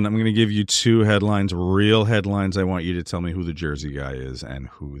guy, Kevin? I'm going to give you two headlines, real headlines. I want you to tell me who the Jersey guy is and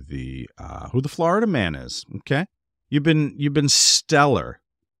who the Florida man is. Okay, you've been stellar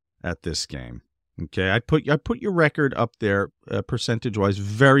at this game. Okay, I put your record up there percentage wise,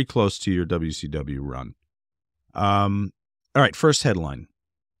 very close to your WCW run. All right, first headline.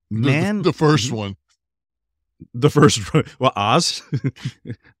 Man, the first one. The first one. Well, Oz.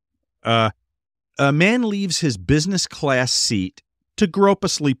 A man leaves his business class seat to grope a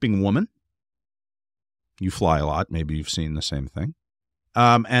sleeping woman. You fly a lot. Maybe you've seen the same thing.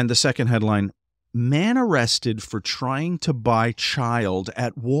 And the second headline, man arrested for trying to buy child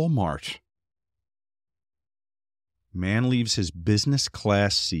at Walmart. Man leaves his business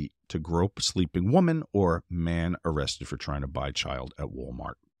class seat to grope a sleeping woman, or man arrested for trying to buy child at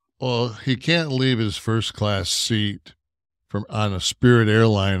Walmart. Well, he can't leave his first class seat on a Spirit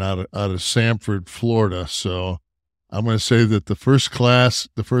airline out of Sanford, Florida. So I'm going to say that the first class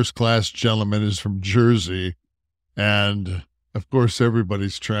gentleman is from Jersey, and of course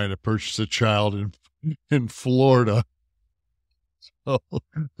everybody's trying to purchase a child in Florida. So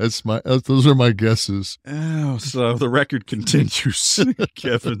those are my guesses. Oh, so the record continues.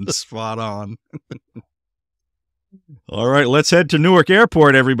 Kevin's spot on. All right, let's head to Newark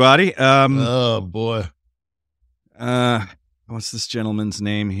Airport, everybody. Oh boy. What's this gentleman's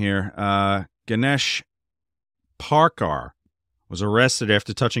name here? Ganesh Parkar was arrested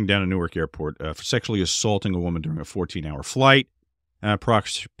after touching down at Newark Airport for sexually assaulting a woman during a 14-hour flight.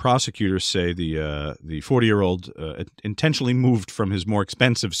 Prosecutors say the 40-year-old intentionally moved from his more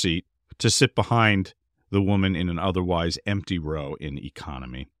expensive seat to sit behind the woman in an otherwise empty row in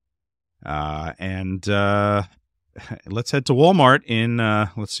economy. Let's head to Walmart in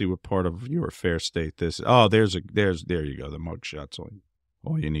let's see what part of your fair state this is. Oh, there you go. The mug shots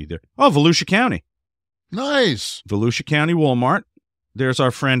all you need there. Oh, Volusia County. Nice. Volusia County Walmart. There's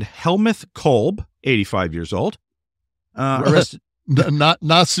our friend Helmuth Kolb, 85 years old. Arrested. Not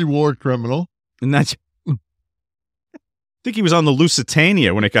Nazi war criminal. And that's I think he was on the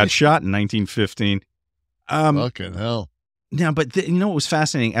Lusitania when it got shot in 1915. Fucking hell. Now, but you know what was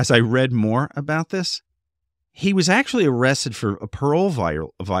fascinating? As I read more about this, he was actually arrested for a parole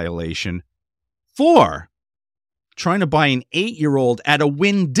violation for trying to buy an 8-year-old at a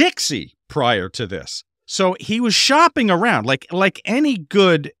Winn-Dixie prior to this. So he was shopping around like any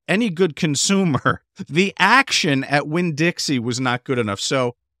good consumer. The action at Winn-Dixie was not good enough.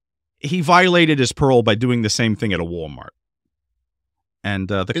 So he violated his parole by doing the same thing at a Walmart. And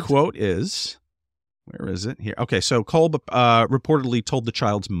the quote is, where is it? Here. Okay, so Kolb reportedly told the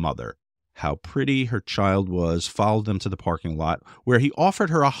child's mother how pretty her child was, followed them to the parking lot, where he offered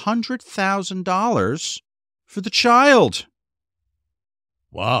her $100,000 for the child.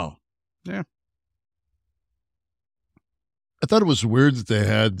 Wow. Yeah. I thought it was weird that they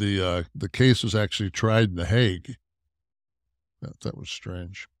had the case was actually tried in The Hague. That was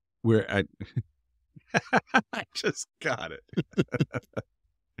strange. Where I just got it.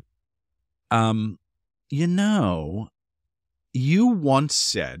 You once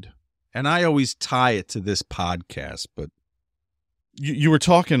said, and I always tie it to this podcast, but you were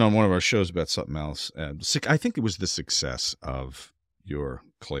talking on one of our shows about something else. I think it was the success of your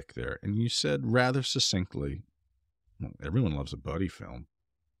click there. And you said rather succinctly, well, everyone loves a buddy film.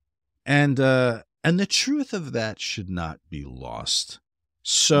 And the truth of that should not be lost.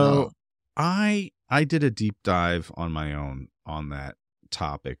 So no. I did a deep dive on my own on that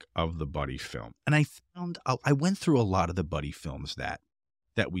topic of the buddy film. And I found I went through a lot of the buddy films that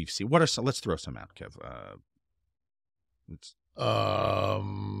we've seen. What are some? Let's throw some out, Kev. Well,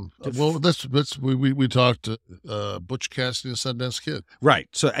 we talked Butch Cassidy and Sundance Kid, right?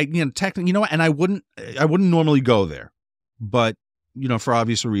 So technically, you know what? And I wouldn't normally go there, but for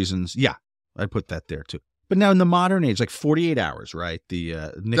obvious reasons, yeah, I put that there too. But now in the modern age, like 48 Hours, right?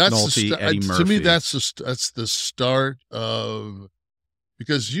 The Nick Nolte, Eddie Murphy. To me, that's the start of,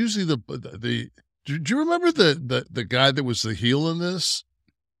 because usually the do you remember the guy that was the heel in this?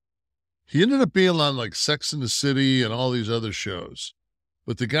 He ended up being on like Sex and the City and all these other shows.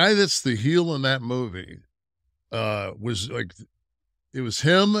 But the guy that's the heel in that movie was like, it was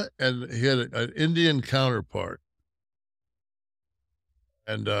him, and he had an Indian counterpart.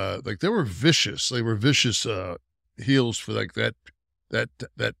 And like they were vicious. They were vicious heels for like that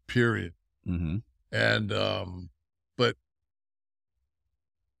period. Mm-hmm. And but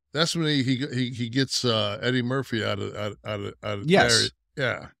That's when he gets Eddie Murphy out of Yes.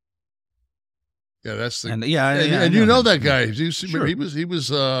 Barry. Yeah, that's the And and you know that guy. Sure. He was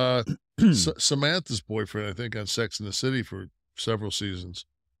Samantha's boyfriend, I think, on Sex and the City for several seasons.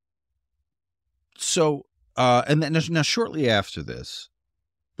 So, and then now shortly after this,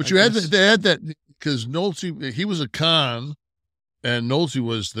 But I they had that because Nolte, he was a con, and Nolte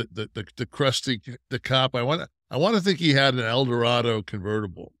was the crusty cop. I want to think he had an Eldorado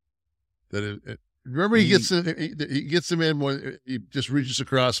convertible. Remember he gets him in when he just reaches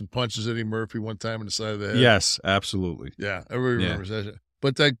across and punches Eddie Murphy one time in the side of the head. Yes, absolutely. Yeah, everybody remembers that.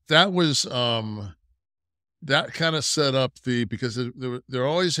 But that was that kind of set up because there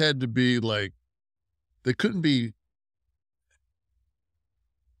always had to be like they couldn't be.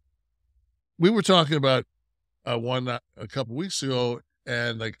 We were talking about one a couple weeks ago,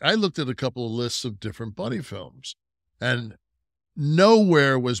 and like I looked at a couple of lists of different buddy films, and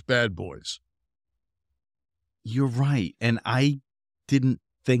nowhere was Bad Boys. You're right, and I didn't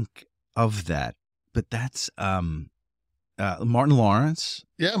think of that, but that's Martin Lawrence.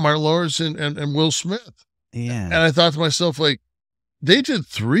 Yeah, Martin Lawrence and Will Smith. Yeah, and I thought to myself, like, they did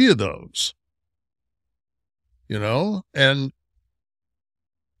 3 of those, and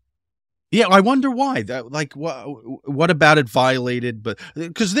yeah, I wonder why. That like what about it violated? But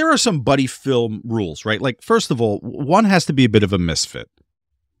because there are some buddy film rules, right? Like, first of all, one has to be a bit of a misfit,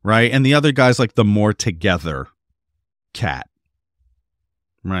 right? And the other guy's like the more together cat,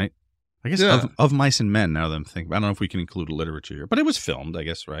 right? I guess of Mice and Men. Now that I'm thinking, I don't know if we can include a literature here, but it was filmed, I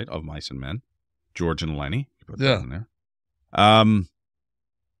guess, right? Of Mice and Men, George and Lenny. Put that in there.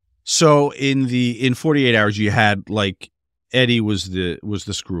 So in 48 Hours, you had like Eddie was the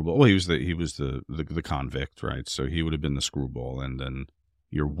screwball. Well, he was the convict, right? So he would have been the screwball, and then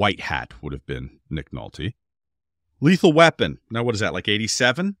your white hat would have been Nick Nolte. Lethal Weapon. Now, what is that? Like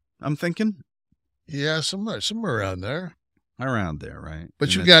 87? I'm thinking. Yeah, somewhere around there. Around there, right?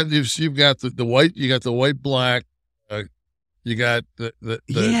 But you've got the white. You got the white black. You got the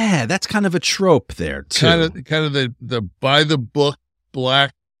yeah. That's kind of a trope there too. Kind of the by the book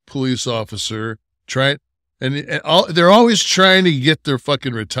black police officer. And they're always trying to get their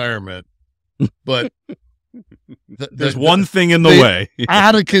fucking retirement, but there's one thing in the way.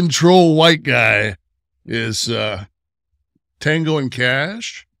 Out of control white guy is Tango and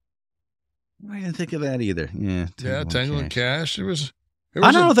Cash. I didn't think of that either. Yeah, Tango and Cash. There was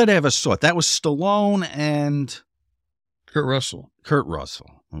I don't know that I ever saw it. That was Stallone and Kurt Russell.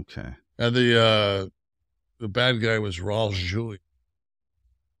 Okay. And the bad guy was Raul Julia.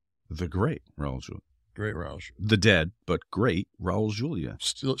 The great Raul Julia. Great Raul Julia. The dead, but great Raul Julia.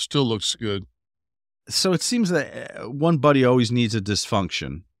 Still looks good. So it seems that one buddy always needs a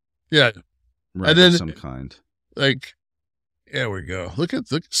dysfunction. Yeah. Right, and then, of some kind. Like, there we go. Look at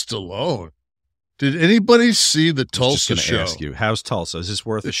Stallone. Did anybody see the Tulsa show? Ask you, how's Tulsa? Is this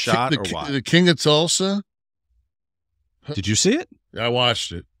worth a shot or what? The King of Tulsa? Did you see it? I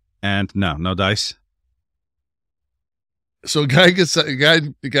watched it. And no dice? So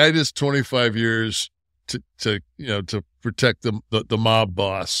the guy does 25 years to protect the mob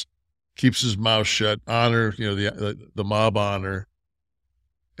boss, keeps his mouth shut, honor the mob honor,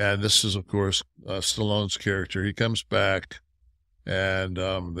 and this is of course Stallone's character. He comes back, and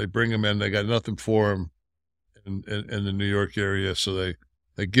they bring him in. They got nothing for him in the New York area, so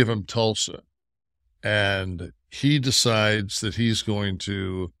they give him Tulsa, and he decides that he's going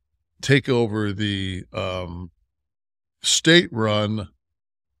to take over the state-run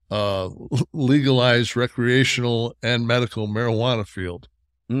legalized recreational and medical marijuana field.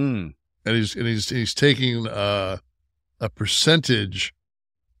 And he's taking a percentage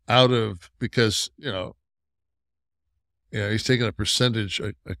out of, because he's taking a percentage,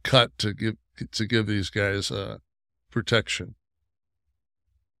 a cut to give these guys protection.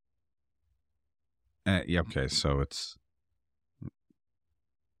 Okay, so it's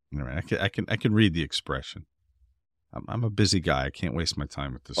all right. I can read the expression. I'm a busy guy. I can't waste my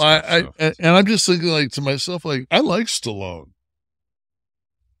time with this. And I'm just thinking, like, to myself, like, I like Stallone.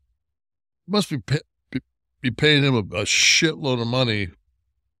 Must be paying him a shitload of money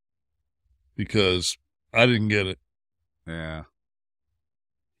because I didn't get it. Yeah.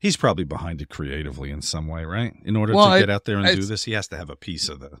 He's probably behind it creatively in some way, right? In order to get out there and do this, he has to have a piece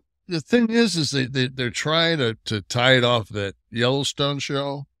of the. The thing is they're trying to tie it off that Yellowstone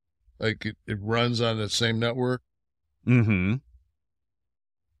show. Like it runs on the same network. Mm-hmm.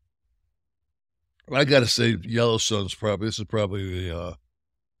 I got to say, Yellowstone's this is probably the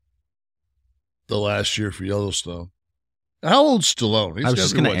last year for Yellowstone. How old's Stallone? I was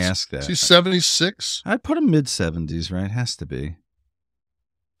just going to ask that. He's 76. I'd put him mid-70s, right? Has to be.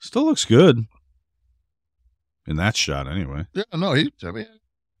 Still looks good in that shot, anyway. Yeah, no, I mean,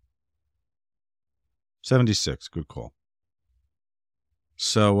 76, good call.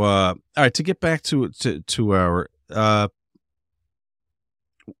 So, all right, to get back to our,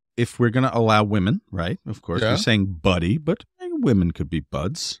 if we're going to allow women, right? Of course, Yeah. we're saying buddy, but women could be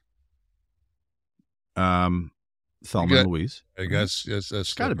buds. Thelma and Louise. I guess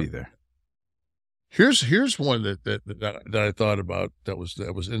that's got to be there. Here's one that I thought about that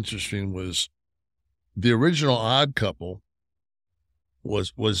was interesting was the original Odd Couple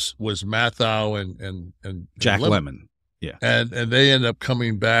was Mathau and Jack Lemmon. Yeah. And they end up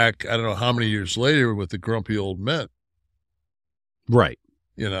coming back, I don't know how many years later, with the Grumpy Old Men. Right.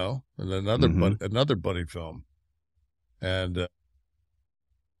 You know, and another buddy film. And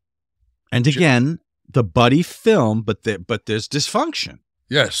again, the buddy film, but there's dysfunction.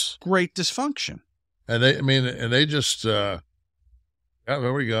 Yes. Great dysfunction. And they just yeah,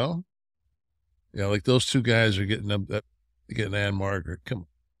 there we go. Yeah, like those two guys are getting Anne Margaret. Come on.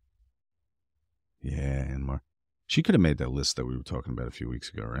 Yeah, Anne Margaret. She could have made that list that we were talking about a few weeks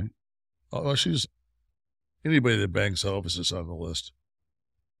ago, right? Oh, well, she's anybody that bangs Elvis is on the list.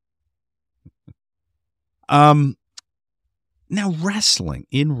 Now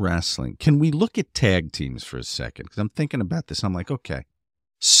in wrestling, can we look at tag teams for a second? Because I'm thinking about this. I'm like, okay,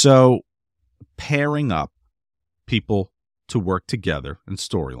 so pairing up people to work together in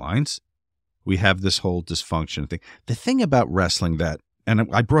storylines, we have this whole dysfunction thing. The thing about wrestling and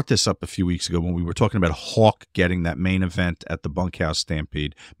I brought this up a few weeks ago when we were talking about Hawk getting that main event at the Bunkhouse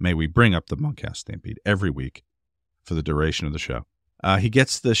Stampede. May we bring up the Bunkhouse Stampede every week for the duration of the show. He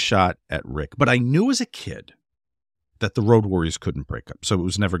gets the shot at Rick. But I knew as a kid that the Road Warriors couldn't break up. So it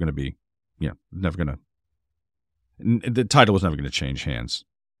was never going to be, the title was never going to change hands.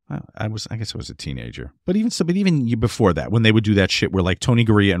 I guess I was a teenager. But even before that, when they would do that shit where like Tony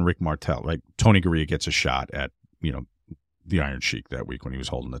Garea and Rick Martel, right? Tony Garea gets a shot at, the Iron Sheik that week when he was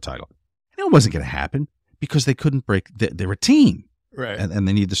holding the title. And it wasn't going to happen because they couldn't break. They're a team. Right. And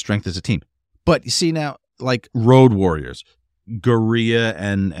they need the strength as a team. But you see now, like Road Warriors, Garea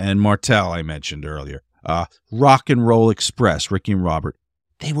and Martel I mentioned earlier, Rock and Roll Express, Ricky and Robert,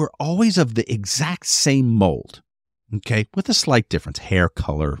 they were always of the exact same mold, okay, with a slight difference, hair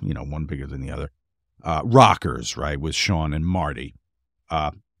color, one bigger than the other. Rockers, right, with Sean and Marty,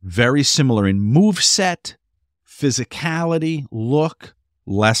 very similar in moveset, physicality, look,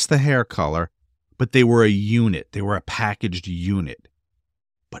 less the hair color, but they were a unit. They were a packaged unit.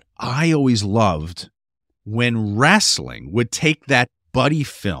 But I always loved when wrestling would take that buddy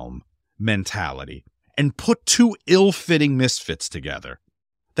film mentality and put two ill-fitting misfits together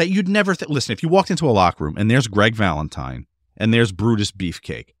that you'd never listen, if you walked into a locker room and there's Greg Valentine and there's Brutus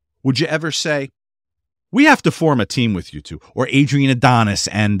Beefcake, would you ever say, we have to form a team with you two? Or Adrian Adonis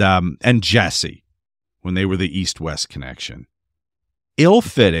and Jesse when they were the East-West connection.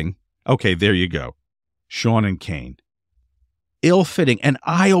 Ill-fitting, okay, there you go. Sean and Kane. Ill-fitting, and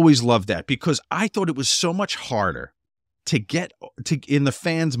I always loved that because I thought it was so much harder to get in the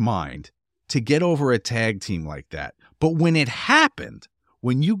fans' mind to get over a tag team like that. But when it happened,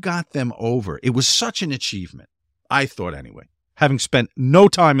 when you got them over, it was such an achievement. I thought anyway. Having spent no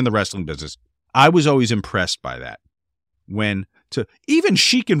time in the wrestling business, I was always impressed by that. Even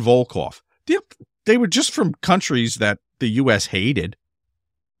Sheik and Volkov, they were just from countries that the U.S. hated,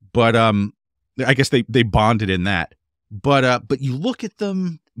 but I guess they bonded in that. But you look at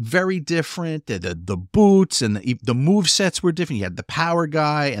them, very different. The boots and the move sets were different. You had the power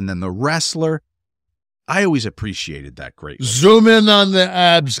guy and then the wrestler. I always appreciated that greatly. Zoom in on the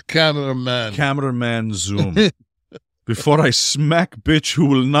abs, cameraman. Cameraman, zoom. Before I smack bitch who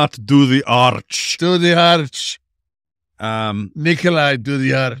will not do the arch. Do the arch. Nikolai, do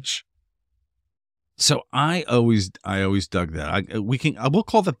the arch. So I always dug that. We'll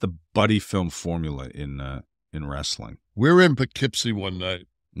call that the buddy film formula in wrestling. We were in Poughkeepsie one night,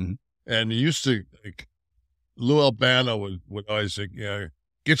 mm-hmm. and he used to, Lou Albano would always say,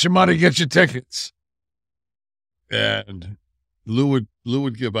 get your money, get your tickets. And Lou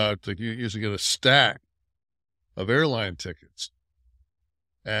would give out, you used to get a stack of airline tickets.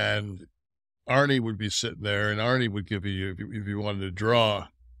 And Arnie would be sitting there, and Arnie would give you, if you wanted to draw,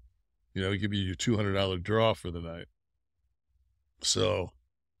 he'd give you your $200 draw for the night. So,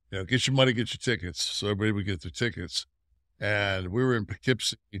 get your money, get your tickets. So everybody would get their tickets. And we were in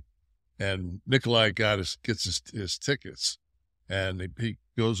Poughkeepsie, and Nikolai gets his tickets. And he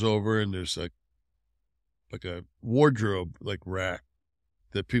goes over, and there's like a wardrobe rack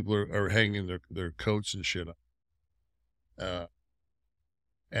that people are hanging their coats and shit on.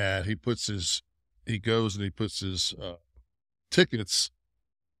 And he puts his tickets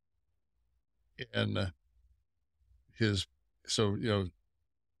and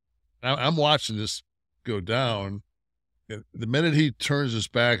I'm watching this go down. The minute he turns his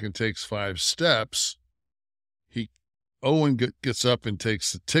back and takes 5 steps, Owen gets up and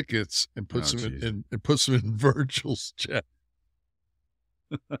takes the tickets and puts them in Virgil's check.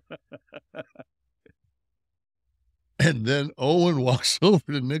 And then Owen walks over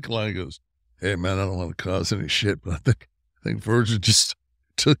to Nikolai and goes, "Hey man, I don't want to cause any shit, but I think Virgil just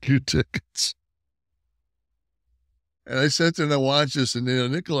took your tickets." And I sat there and I watched this, and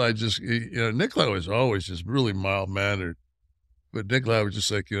Nikolai Nikolai was always just really mild mannered, but Nikolai was just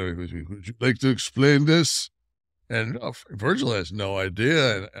like, would you like to explain this? And Virgil has no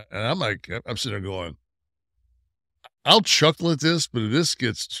idea, and I'm like, I'm sitting there going, I'll chuckle at this, but if this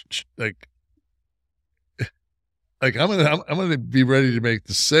gets like I'm gonna be ready to make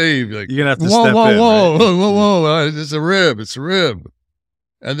the save. Like, you're gonna have to step in. Whoa! It's a rib.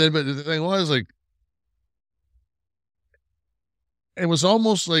 And then, but the thing was, like, it was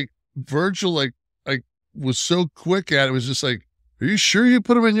almost like Virgil, like was so quick at it. It was just like, "Are you sure you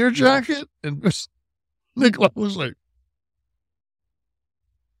put him in your jacket?" And Nikolai was like,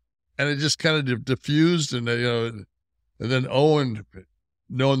 and it just kind of diffused, and and then Owen,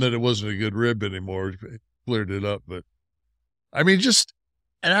 knowing that it wasn't a good rib anymore, cleared it up. But I mean,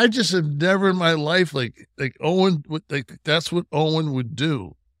 I just have never in my life, like Owen would, like, that's what Owen would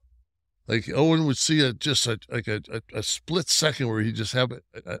do. Like, Owen would see a split second where he just have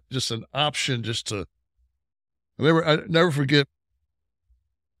just an option just to, I never forget,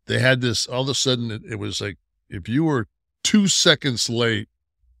 they had this, all of a sudden it was like, if you were 2 seconds late,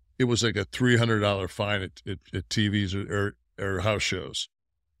 it was like a $300 fine at TVs or house shows.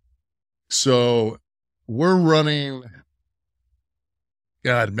 So we're running,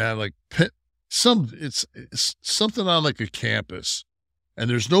 God, man, like it's something on like a campus, and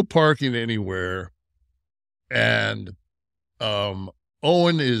there's no parking anywhere. And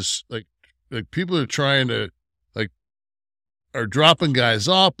Owen is like people are trying to, like, are dropping guys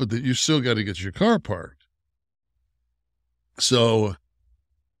off, but that you still got to get your car parked. So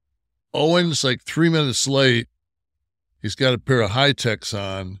Owen's like 3 minutes late. He's got a pair of high-techs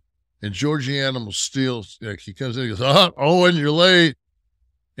on, and Georgie Animal Steels, like, he comes in, he goes, Owen, you're late.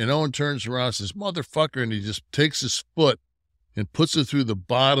 And Owen turns around and says, "Motherfucker," and he just takes his foot and puts it through the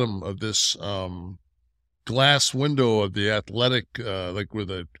bottom of this glass window of the athletic, like where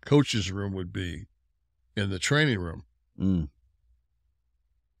the coach's room would be in the training room. Mm.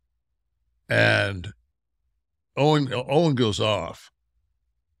 And Owen goes off.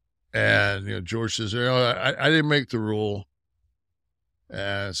 And, George says, I didn't make the rule.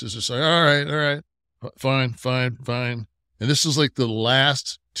 And so it's just like, all right, fine. And this is like the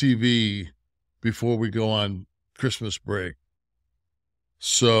last TV before we go on Christmas break.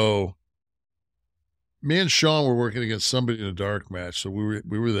 So me and Sean were working against somebody in a dark match. So we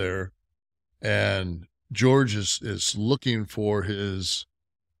were there, and George is looking for his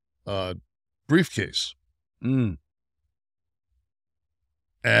briefcase. Mm.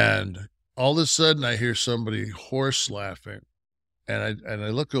 And all of a sudden I hear somebody hoarse laughing, and I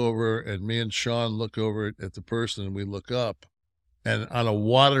look over, and me and Sean look over at the person, and we look up, and on a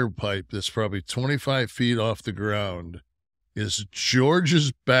water pipe that's probably 25 feet off the ground is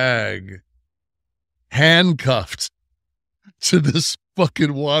George's bag, handcuffed to this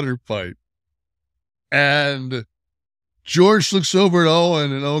fucking water pipe. And George looks over at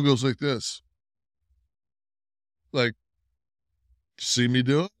Owen, and Owen goes like this. Like, see me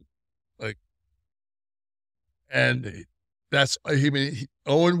do it? Like, and that's,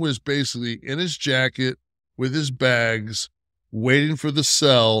 Owen was basically in his jacket with his bags, waiting for the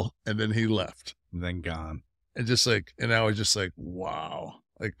cell, and then he left. And then gone. And just like, and I was just like, wow.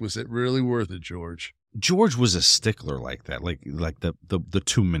 Like, was it really worth it, George? George was a stickler like that, like the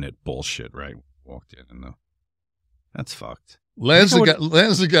 2-minute bullshit, right? Walked in and that's fucked.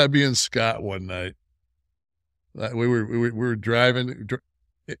 Lanza got me and Scott one night. We were driving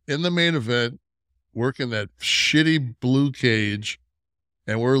in the main event, working that shitty blue cage,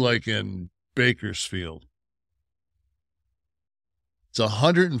 and we're like in Bakersfield. It's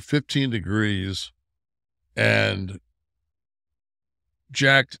 115 degrees, and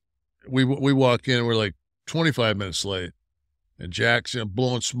Jack, we walk in, we're like 25 minutes late, and Jack's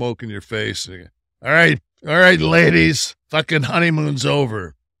blowing smoke in your face. And, all right, ladies, fucking honeymoon's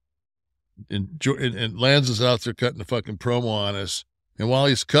over. And Lanza's out there cutting the fucking promo on us. And while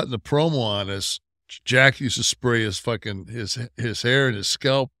he's cutting the promo on us, Jack used to spray his fucking his hair and his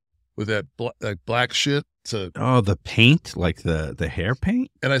scalp with that black shit. The paint, like the hair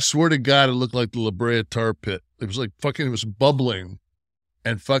paint. And I swear to God, it looked like the La Brea tar pit. It was like fucking, it was bubbling.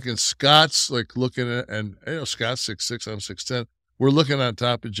 and fucking Scott's like looking at, and Scott's 6'6", I'm 6'10". We're looking on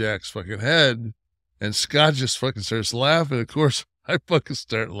top of Jack's fucking head, and Scott just fucking starts laughing. Of course, I fucking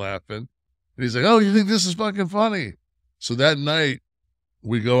start laughing. And he's like, "Oh, you think this is fucking funny?" So that night,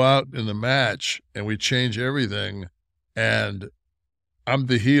 we go out in the match, and we change everything, and I'm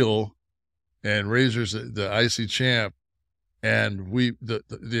the heel, and Razor's the IC champ, and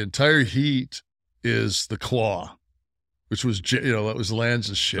the entire heat is the Claw, which was, that was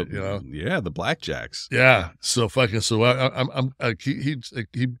Lance's shit, Yeah, the Blackjacks. Yeah. So fucking, so I'm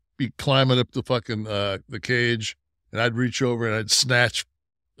he'd be climbing up the fucking, the cage, and I'd reach over and I'd snatch,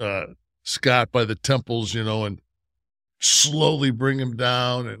 Scott by the temples, and slowly bring him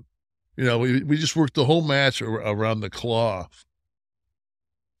down. And, we just worked the whole match around the Claw.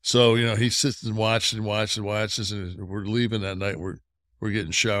 So, he sits and watches, and we're leaving that night. We're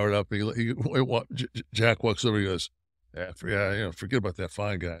getting showered up. Jack walks over, he goes, forget about that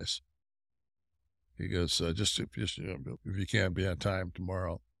fine, guys. He goes, just if you can't be on time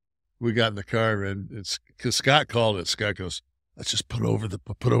tomorrow. We got in the car, and it's because Scott called it. Scott goes, "Let's just put over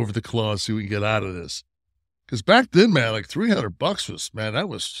the Claw and see if we can get out of this." Because back then, man, like $300 was, man, that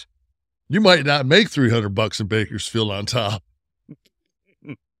was, you might not make $300 in Bakersfield on top.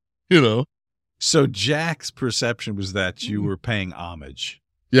 So Jack's perception was that you were paying homage.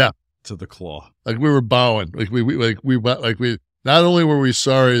 Yeah. To the Claw. Like we were bowing. We not only were we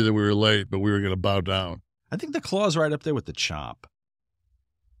sorry that we were late, but we were going to bow down. I think the Claw's right up there with the Chomp.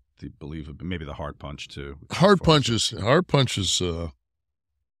 Do you believe it? Maybe the Hard Punch too. Hard punches. That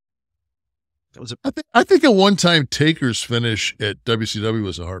was I think at one time Taker's finish at WCW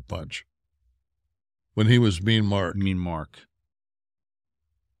was a Hard Punch. When he was Mean Mark.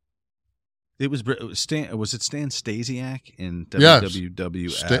 It was Stan. Was it Stan Stasiak in Yes.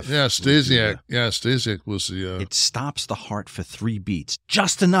 WWF? Stasiak. Yeah, Stasiak was the. It stops the heart for 3 beats,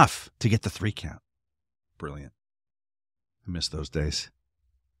 just enough to get the 3 count. Brilliant. I miss those days.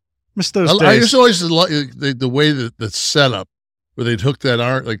 I used to always like the way that the setup where they'd hook that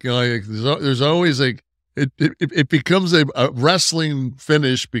arm, there's always like it becomes a wrestling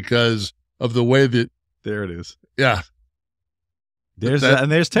finish because of the way that. There it is. Yeah. There's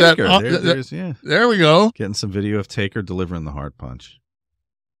Taker. There we go. Getting some video of Taker delivering the Hard Punch.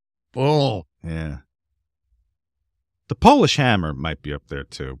 Oh. Yeah. The Polish Hammer might be up there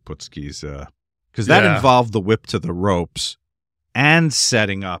too, Putski's, because that involved the whip to the ropes and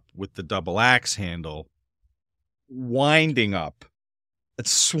setting up with the double axe handle, winding up,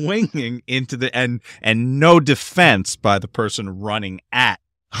 swinging into the and no defense by the person running at.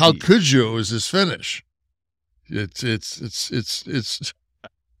 How could you? Is his finish? It's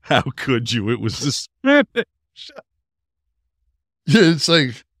how could you? It was this finish. Yeah, it's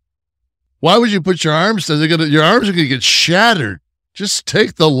like, why would you put your arms there? Your arms are gonna get shattered. Just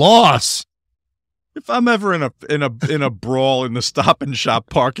take the loss. If I'm ever in a brawl in the Stop and Shop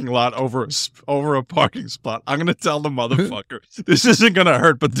parking lot over a parking spot, I'm gonna tell the motherfucker, this isn't gonna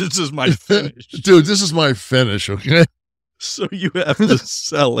hurt, but this is my finish, dude. This is my finish. Okay. So you have to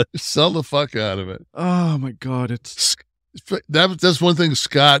sell it. Sell the fuck out of it. Oh my God. That's one thing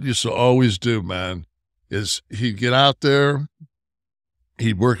Scott used to always do, man, is he'd get out there,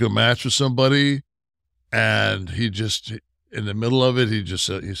 he'd work a match with somebody, and he just, in the middle of it, he'd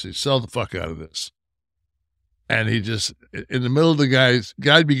say, sell the fuck out of this. And he just, in the middle of the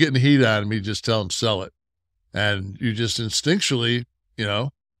guy'd be getting heat on him, he'd just tell him, sell it. And you just instinctually,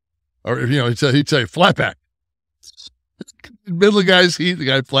 or he'd tell you, flat back. Middle of the guy's heat, the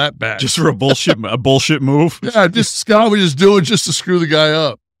guy flat back. Just for a bullshit move. Yeah, just Scott would just do it just to screw the guy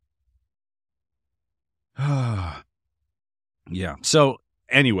up. Yeah. So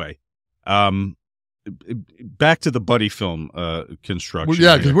anyway, back to the buddy film construction. Well,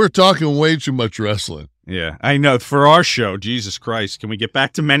 yeah, because we're talking way too much wrestling. Yeah, I know. For our show, Jesus Christ, can we get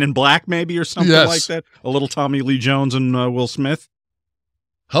back to Men in Black maybe or something like that? A little Tommy Lee Jones and Will Smith.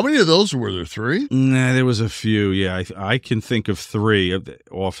 How many of those were there? 3? Nah, there was a few. Yeah, I can think of 3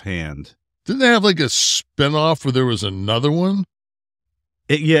 offhand. Didn't they have like a spinoff where there was another one?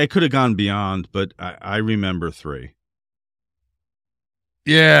 It could have gone beyond, but I remember 3.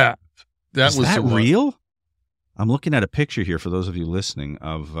 Yeah, Is that real? I'm looking at a picture here for those of you listening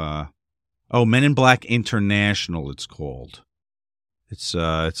of Men in Black International. It's called. It's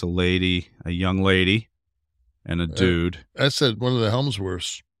a lady, a young lady. And a dude. I said one of the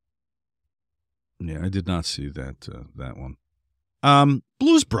Helmsworths. Yeah, I did not see that one.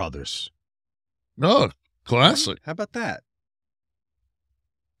 Blues Brothers. No, classic. How about that?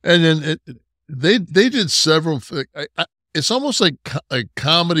 And then they did several. It's almost like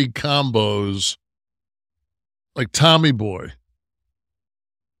comedy combos, like Tommy Boy.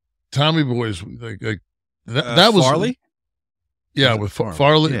 Tommy Boy's like that was Farley. Yeah, with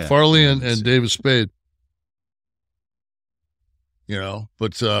Farley, Yeah. Farley and David Spade.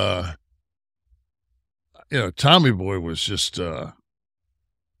 But Tommy Boy was just it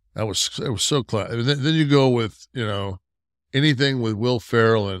was so class. I mean, then you go with anything with Will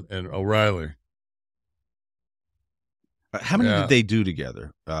Ferrell and O'Reilly. How many did they do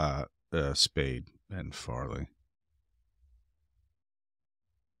together? Spade and Farley.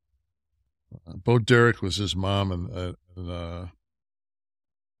 Bo Derek was his mom, and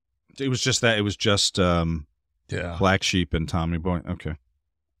it was just that. It was just Black Sheep and Tommy Boy. Okay. I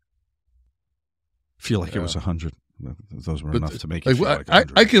feel like it was 100. Those were enough to make it feel like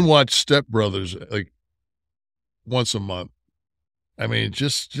 100. I can watch Step Brothers like once a month. I mean,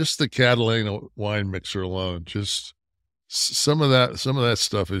 just the Catalina wine mixer alone, just some of that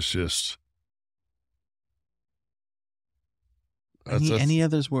stuff is just. Any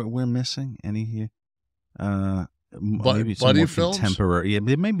others we're missing? Any here? Maybe some buddy more films? contemporary. Yeah,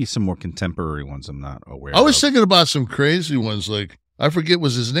 there may be some more contemporary ones I'm not aware of. I was thinking about some crazy ones, like I forget,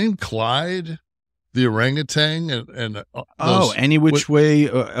 was his name Clyde, the orangutan, and any which way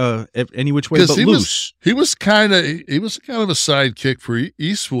but loose. He was kind of a sidekick for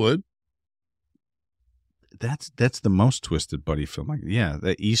Eastwood. That's the most twisted buddy film. Yeah,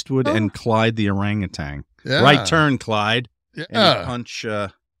 the Eastwood Oh. and Clyde the orangutan. Yeah. Right turn, Clyde. Yeah. And you punch.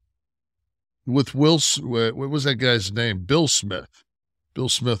 With what was that guy's name? Bill Smith. Bill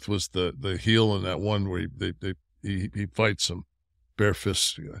Smith was the heel in that one where he fights him bare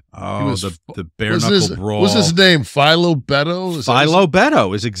fists. Oh, the bare knuckle brawl. What's his name? Philo Beto? Philo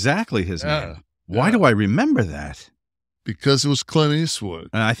Beto is exactly his Yeah. name. Why do I remember that? Because it was Clint Eastwood.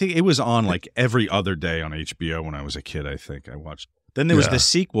 I think it was on like every other day on HBO when I was a kid. I think I watched. Then there was the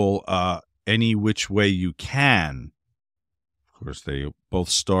sequel, Any Which Way You Can. Of course, they both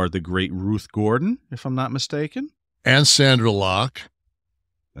starred the great Ruth Gordon, if I'm not mistaken, And Sandra Locke.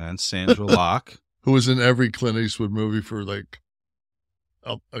 Who was in every Clint Eastwood movie for like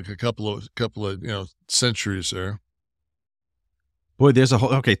a couple of centuries there. Boy, there's a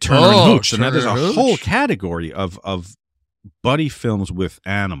whole Turner and Hooch. So now there's a Turner and whole Hooch. category of buddy films with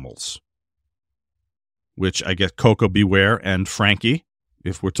animals, which I guess Coco Beware and Frankie.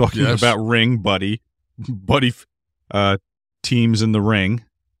 If we're talking about ring buddy teams in the ring,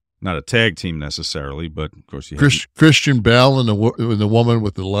 not a tag team necessarily, but of course you have Christian Bale and the woman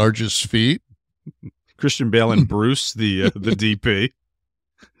with the largest feet. Christian Bale and Bruce, the DP.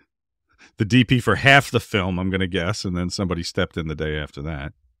 The DP for half the film, I'm going to guess, and then somebody stepped in the day after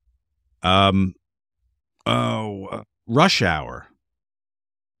that. Rush Hour.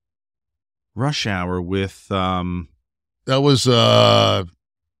 Rush Hour with that was oh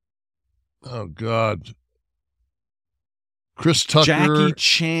God, Chris Tucker, Jackie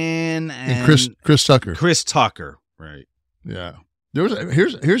Chan, and Chris Tucker. Chris Tucker, right? Yeah.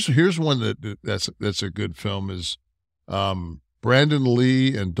 Here's one that's a good film is Brandon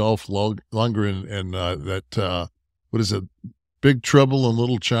Lee and Dolph Lundgren and what is it, Big Trouble in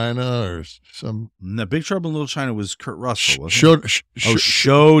Little China or some. No, Big Trouble in Little China was Kurt Russell.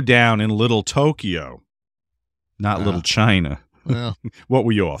 Showdown in Little Tokyo, not Little China. Yeah. What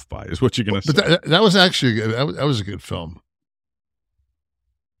were you off by? Is what you're going to say? But that was actually that was a good film.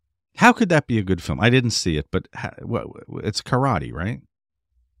 How could that be a good film? I didn't see it, but it's karate, right?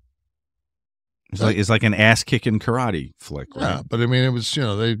 It's like an ass-kicking karate flick, right? Yeah, but I mean, it was,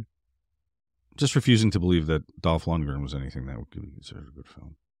 they just refusing to believe that Dolph Lundgren was anything that would be considered a good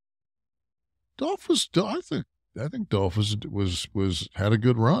film. I think Dolph was had a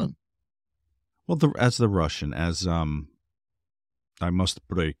good run. Well, as the Russian, as I Must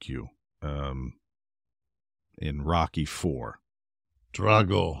Break You, in Rocky IV.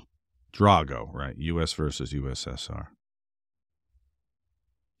 Drago, right? U.S. versus USSR.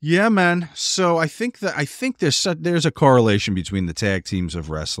 Yeah, man. So I think there's a correlation between the tag teams of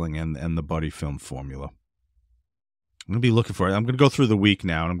wrestling and the buddy film formula. I'm gonna be looking for it. I'm gonna go through the week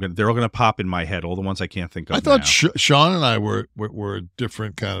now, and they're all gonna pop in my head. All the ones I can't think of. I thought now. Sean and I were a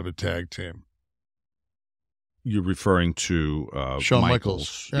different kind of a tag team. You're referring to Shawn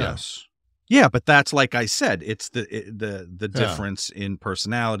Michaels. Yeah. Yes. Yeah, but that's like I said. It's the difference in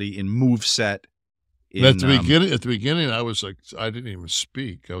personality, in moveset. At the beginning, I was like, I didn't even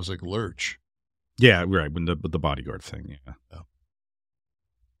speak. I was like Lurch. Yeah, right. When the bodyguard thing. Yeah.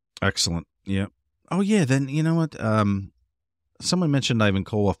 Excellent. Yeah. Oh yeah. Then you know what? Someone mentioned Ivan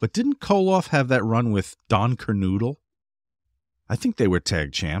Koloff, but didn't Koloff have that run with Don Kernoodle? I think they were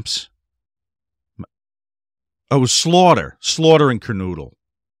tag champs. Oh, it was Slaughter and Kernoodle.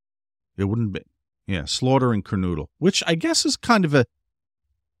 It wouldn't be. Yeah, Slaughter and Kernoodle, which I guess is kind of a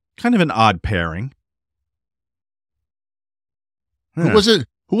Kind of an odd pairing. Who was it?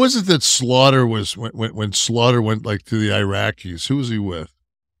 Who was it that Slaughter was when Slaughter went like to the Iraqis? Who was he with?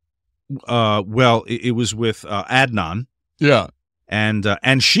 Well, it was with Adnan. Yeah. And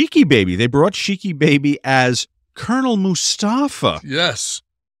Sheiky Baby. They brought Sheiky Baby as Colonel Mustafa. Yes.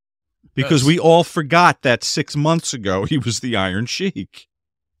 Because we all forgot that 6 months ago he was the Iron Sheik.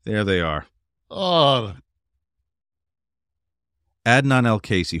 There they are. Oh. Adnan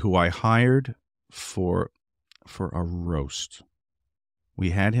El-Casey, who I hired for a roast.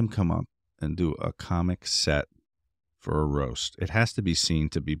 We had him come up and do a comic set for a roast. It has to be seen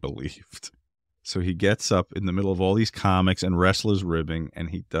to be believed. So he gets up in the middle of all these comics and wrestlers ribbing, and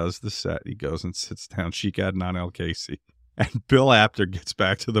he does the set. He goes and sits down, Sheik Adnan El-Casey. And Bill Apter gets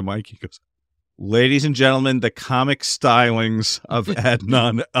back to the mic. He goes, "Ladies and gentlemen, the comic stylings of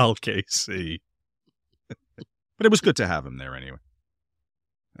Adnan El-Casey." But it was good to have him there anyway.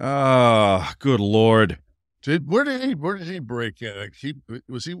 Oh, good Lord. Where did he break in? Like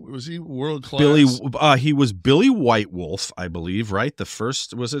was he world class? He was Billy White Wolf, I believe, right?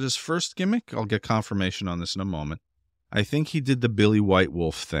 Was it his first gimmick? I'll get confirmation on this in a moment. I think he did the Billy White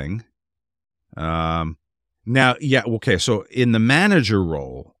Wolf thing. Now, yeah, okay. So in the manager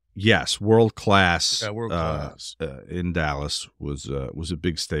role, yes, world class. Yeah, world class in Dallas was a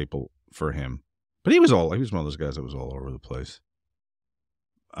big staple for him. But he was one of those guys that was all over the place.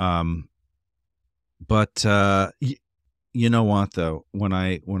 But you know what though? When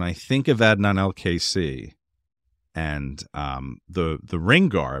I think of Adnan El-Casey and the ring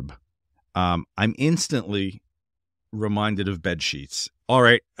garb, I'm instantly reminded of bed sheets. All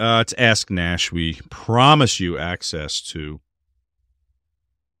right, it's Ask Nash. We promise you access to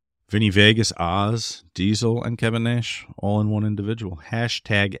Vinny Vegas, Oz, Diesel, and Kevin Nash, all in one individual.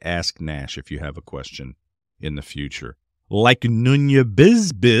 Hashtag Ask Nash if you have a question in the future. Like Nunya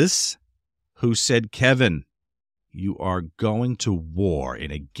Bizbiz, who said, "Kevin, you are going to war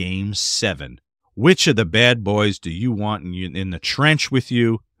in a Game 7. Which of the bad boys do you want in the trench with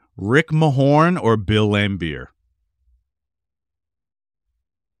you, Rick Mahorn or Bill Lambier?"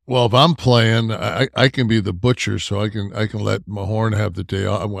 Well, if I'm playing, I can be the butcher, so I can let Mahorn have the day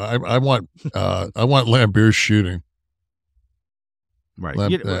off. I want Lambier shooting. Right,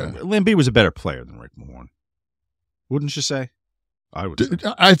 Lambier was a better player than Rick Mahorn, wouldn't you say? I would say.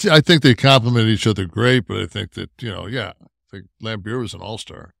 I think they complement each other great, but I think that I think Lambier was an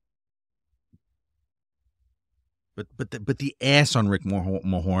all-star. But the ass on Rick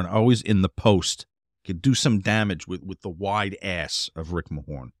Mahorn, always in the post, could do some damage with the wide ass of Rick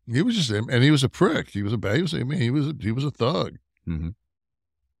Mahorn. He was just, and he was a prick. He was a thug. Mm-hmm.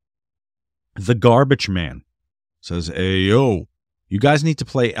 The Garbage Man says, "Hey yo, you guys need to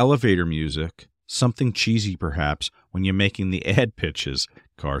play elevator music, something cheesy perhaps, when you're making the ad pitches.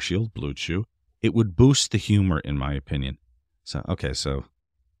 Car Shield, Blue Chew. It would boost the humor, in my opinion." So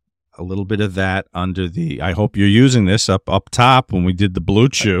a little bit of that under the, I hope you're using this up top when we did the Blue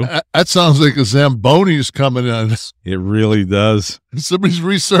Chew. That sounds like a Zamboni's coming in. It really does. Somebody's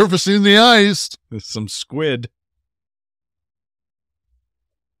resurfacing the ice. There's some squid.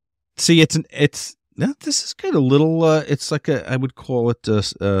 See, this is good. A little, it's like I would call it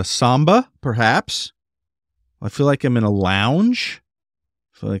samba, perhaps. I feel like I'm in a lounge.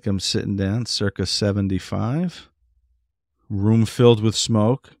 I feel like I'm sitting down, circa 75. Room filled with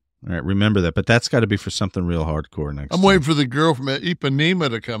smoke. All right, remember that. But that's got to be for something real hardcore next I'm waiting for the girl from Ipanema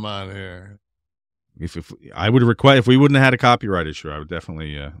to come on here. If I would request, if we wouldn't have had a copyright issue, I would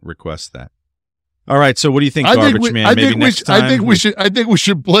definitely request that. All right, so what do you think, Garbage Man? Maybe next time. I think we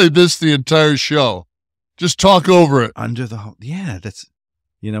should play this the entire show. Just talk over it. Under the yeah, that's,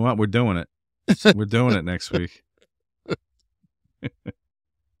 you know what? We're doing it. We're doing it next week.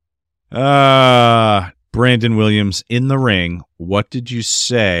 Brandon Williams in the ring. What did you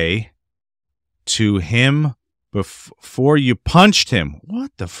say to him before you punched him?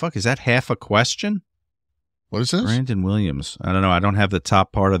 What the fuck? Is that half a question? What is this? Brandon Williams. I don't know. I don't have the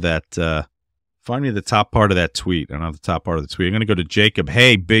top part of that. Find me the top part of that tweet. I don't have the top part of the tweet. I'm going to go to Jacob.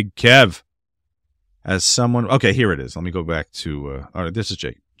 Hey, Big Kev. As someone. Okay, here it is. Let me go back to. All right, this is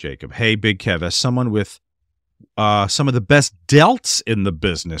Jacob. Hey, Big Kev. As someone with some of the best delts in the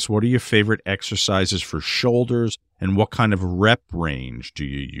business, what are your favorite exercises for shoulders, and what kind of rep range do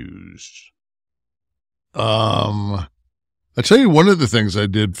you use? I tell you, one of the things I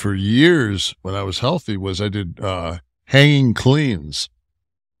did for years when I was healthy was I did hanging cleans.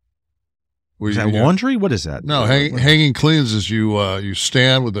 Is that laundry? What is that? No, hanging cleans is you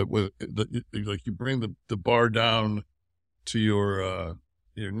stand with like you bring the bar down to your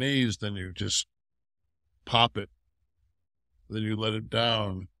knees, then you just pop it, then you let it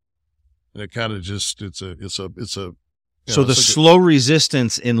down, And it kind of just, it's a. So the it's like slow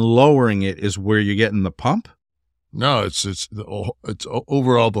resistance in lowering it is where you're getting the pump? No, it's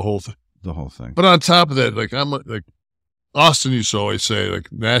overall the whole thing. The whole thing. But on top of that, like Austin used to always say,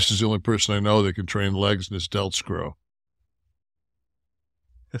 like, Nash is the only person I know that can train legs and his delts grow.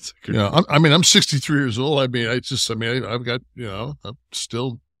 That's a good. I'm 63 years old. I've got, I've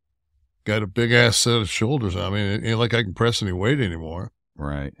still got a big ass set of shoulders. I mean, it ain't like I can press any weight anymore.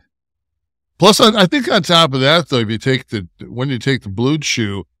 Right. Plus, I think on top of that, though, when you take the Blue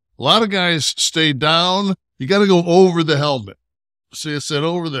Chew, a lot of guys stay down. You got to go over the helmet. See, it said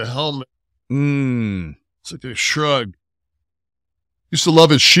over the helmet. It's like a shrug. Used to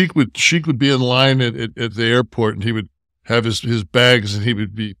love it. Sheik would be in line at the airport, and he would have his bags, and he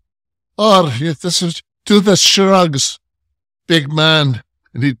would be, oh, yeah, this is, do the shrugs, big man.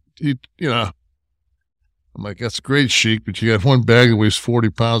 And he I'm like, that's great, Sheik, but you got one bag that weighs 40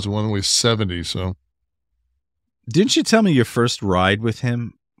 pounds and one that weighs 70. So, didn't you tell me your first ride with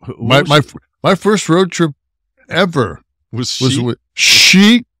him? My first road trip ever was with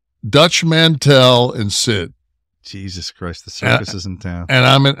Sheik, Dutch Mantel, and Sid. Jesus Christ, the circus is in town, and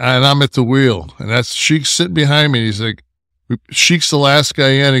I'm at the wheel, and that's Sheik's sitting behind me. And he's like, Sheik's the last guy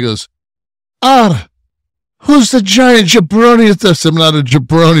in. He goes, who's the giant jabroni at this? I'm not a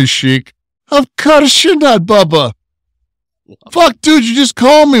jabroni, Sheik. Of course you're not, Bubba. Fuck, dude, you just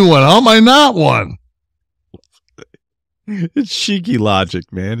called me one. How am I not one? It's Sheiky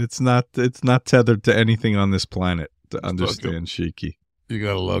logic, man. It's not tethered to anything on this planet to understand Sheiky. You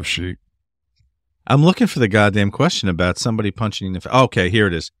gotta love Sheik. I'm looking for the goddamn question about somebody punching in the okay, here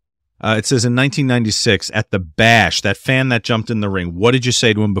it is. It says in 1996 at the Bash, that fan that jumped in the ring, what did you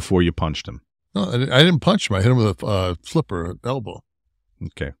say to him before you punched him? No, I didn't punch him. I hit him with a flipper elbow.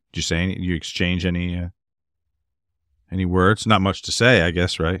 Okay. Did you say you exchange any words? Not much to say, I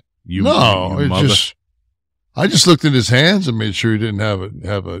guess, right? I just looked at his hands and made sure he didn't have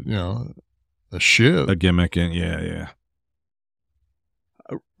a shiv. A gimmick, yeah.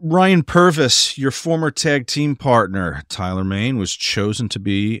 Ryan Purvis, your former tag team partner, Tyler Mane, was chosen to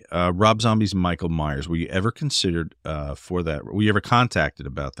be Rob Zombie's Michael Myers. Were you ever considered for that? Were you ever contacted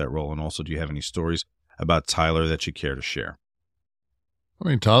about that role? And also, do you have any stories about Tyler that you care to share? I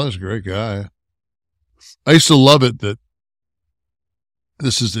mean, Tyler's a great guy. I used to love it that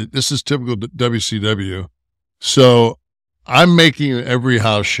this is typical WCW. So I'm making every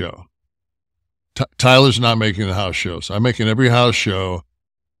house show. Tyler's not making the house shows. I'm making every house show.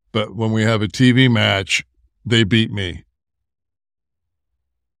 But when we have a TV match, they beat me.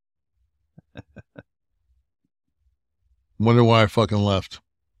 Wonder why I fucking left.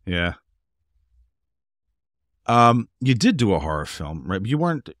 Yeah. You did do a horror film, right? You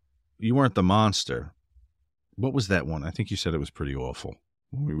weren't the monster. What was that one? I think you said it was pretty awful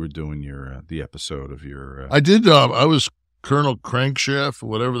when we were doing the episode of your. I did. I was Colonel Crankshaft,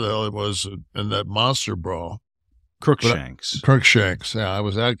 whatever the hell it was, in that monster brawl. Crookshanks. Yeah, I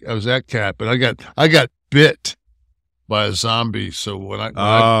was that cat, but I got bit by a zombie. So when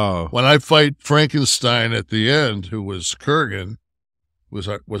I fight Frankenstein at the end, who was Kurgan, was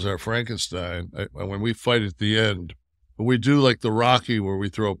our Frankenstein. When we fight at the end, we do like the Rocky where we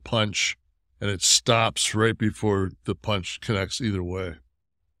throw a punch and it stops right before the punch connects either way. I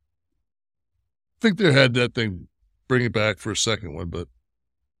think they had that thing, bring it back for a second one, but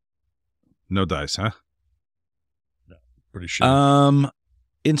no dice, huh? Pretty sure.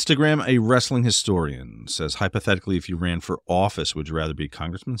 Instagram, a wrestling historian, says, hypothetically, if you ran for office, would you rather be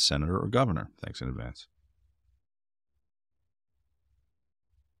congressman, senator, or governor? Thanks in advance.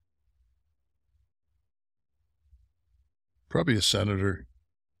 Probably a senator.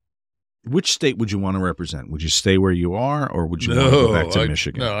 Which state would you want to represent? Would you stay where you are, or would you want to go back to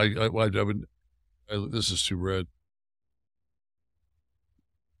Michigan? No, I would. This is too red.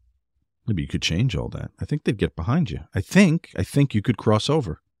 Maybe you could change all that. I think they'd get behind you. I think you could cross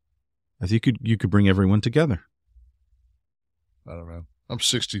over. I think you could bring everyone together. I don't know. I'm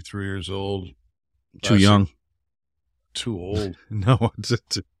 63 years old. Too young. Too old. No.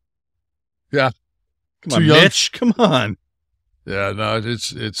 Yeah. Come on, Mitch. Come on. Yeah, no,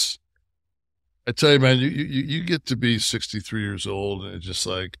 it's. I tell you, man, you get to be 63 years old, and it's just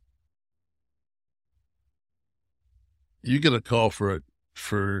like you get a call for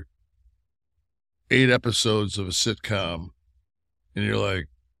 8 episodes of a sitcom, and you're like,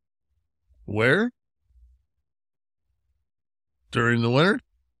 where? During the winter?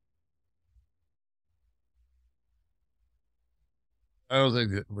 I don't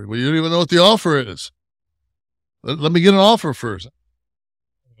think that. Well, you don't even know what the offer is. Let me get an offer first.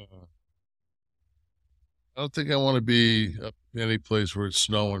 I don't think I want to be up any place where it's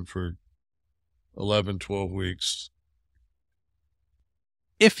snowing for 11, 12 weeks.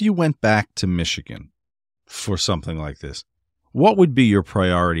 If you went back to Michigan for something like this, what would be your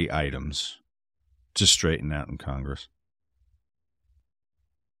priority items to straighten out in Congress?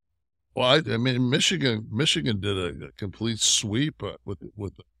 Well, I mean, Michigan did a complete sweep with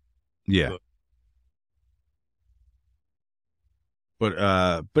Yeah.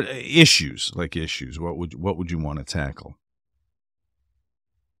 But issues, what would you want to tackle?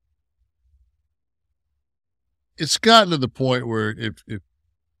 It's gotten to the point where if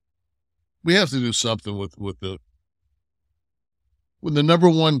we have to do something with the number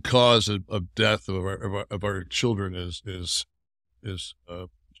one cause of death of our children is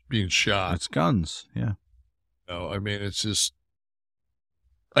being shot. It's guns. Yeah. No, I mean, it's just,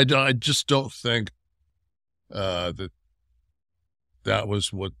 I just don't think that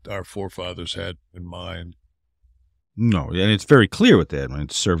was what our forefathers had in mind. No, and it's very clear with that when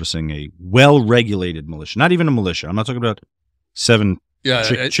it's servicing a well-regulated militia, not even a militia. I'm not talking about seven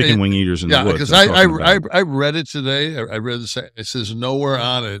chicken wing eaters in the woods. Because I read it today. I read this. It says nowhere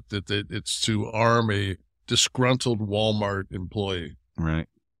on it that it's to arm a disgruntled Walmart employee. Right.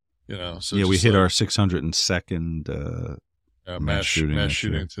 You know. So yeah, we hit our 602nd mass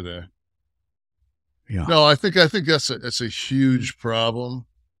shooting today. Yeah. No, I think that's a huge problem.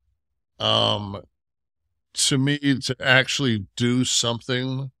 To me, to actually do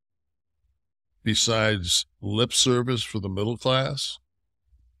something besides lip service for the middle class.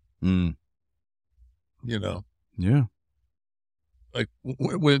 Mm. You know. Yeah. Like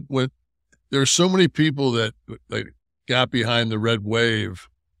when there are so many people that like got behind the red wave,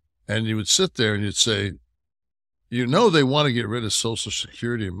 and you would sit there and you'd say, they want to get rid of Social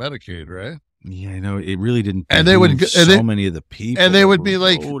Security and Medicaid, right? Yeah, I know it really didn't. And they would many of the people, and they would be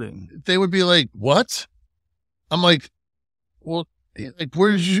like, voting. They would be like, what? I'm like, well, like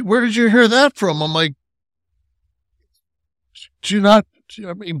where did you hear that from? I'm like, do you not?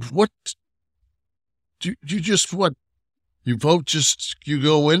 I mean, what? Do you just what? You vote? Just you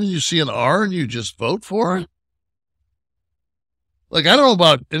go in and you see an R and you just vote for it? Like I don't know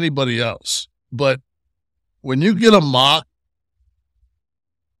about anybody else, but when you get a mock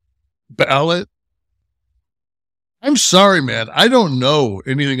ballot, I'm sorry, man. I don't know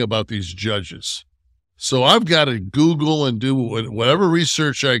anything about these judges. So I've got to Google and do whatever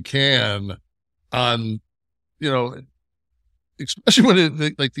research I can on, especially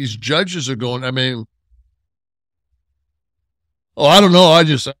when like these judges are going, I mean, I don't know. I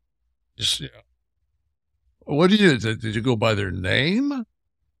just what did you go by their name?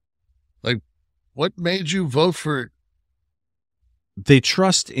 Like, what made you vote for? They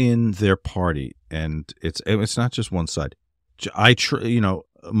trust in their party, and it's not just one side.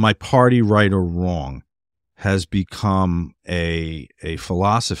 My party, right or wrong, has become a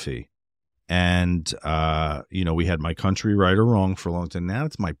philosophy, and we had my country, right or wrong, for a long time. Now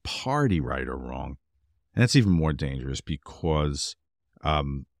it's my party, right or wrong, and that's even more dangerous because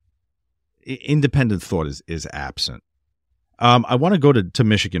independent thought is absent. I want to go to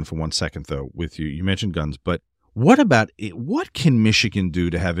Michigan for 1 second, though, with you. You mentioned guns, but what about it? What can Michigan do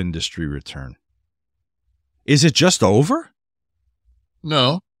to have industry return? Is it just over?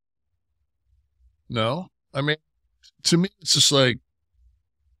 No. I mean, to me, it's just like,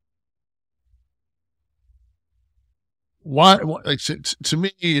 why like to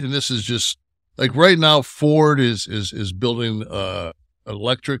me, and this is just like right now, Ford is building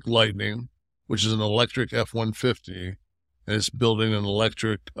electric Lightning, which is an electric F-150, and it's building an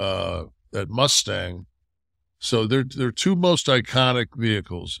electric that Mustang. So they're two most iconic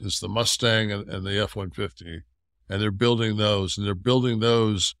vehicles. It's the Mustang and the F-150, and they're building those,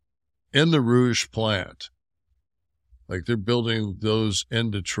 in the Rouge plant. Like they're building those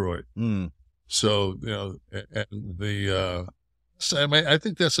in Detroit. Mm. So, I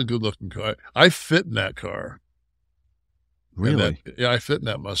think that's a good looking car. I fit in that car. Really? I fit in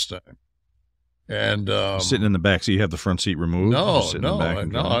that Mustang. And sitting in the back, so you have the front seat removed?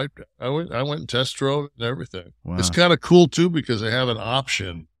 I went and test drove it and everything. Wow. It's kind of cool too because they have an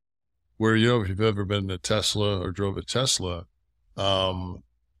option where if you've ever been to Tesla or drove a Tesla,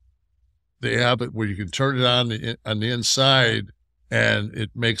 they have it where you can turn it on the inside, and it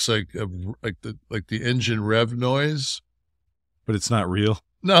makes like the engine rev noise. But it's not real.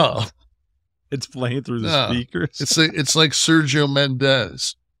 No, it's playing through the speakers. It's like Sergio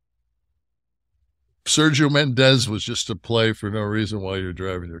Mendes. Sergio Mendes was just a play for no reason while you're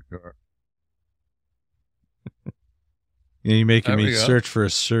driving your car. Yeah, you're making me search for a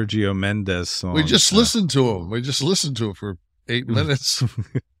Sergio Mendes song. We just listened to him. For 8 minutes.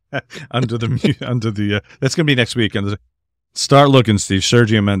 under the that's going to be next week. Start looking, Steve.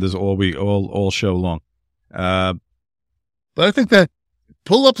 Sergio Mendes all show long. But I think that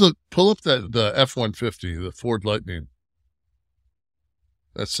pull up the F-150, the Ford Lightning.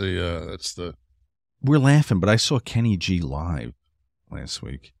 That's the. We're laughing, but I saw Kenny G live last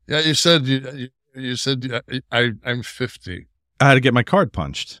week. Yeah, you said you said I'm 50. I had to get my card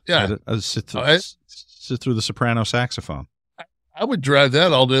punched. Yeah, I had to sit through the soprano saxophone. I would drive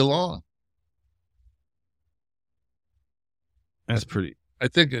that all day long. That's pretty. I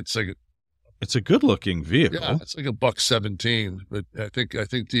think it's like it's a good looking vehicle. Yeah, it's like $117, but I think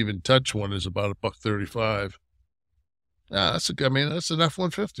to even touch one is about $135. Yeah, that's an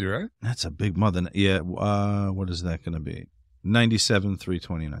F-150, right? That's a big mother. Yeah. What is that going to be?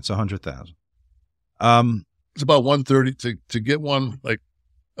 97,329. It's 100,000. It's about 130 to get one. Like,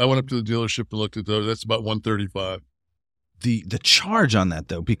 I went up to the dealership and looked at those. That's about 135. The charge on that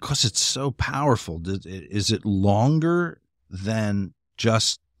though, because it's so powerful, is it longer than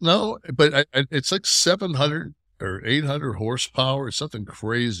just? No, but it's like 700 or 800 horsepower. It's something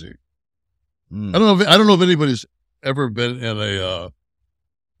crazy. I don't know if anybody's ever been in an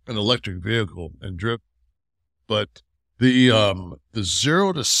electric vehicle and driven, but the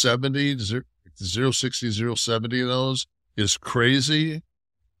 0 to 70, 0, 60, 0, 70 of those is crazy,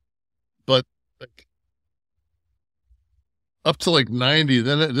 but like up to like 90,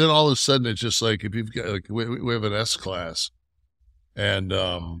 then all of a sudden it's just like, if you've got like, we have an S-Class, and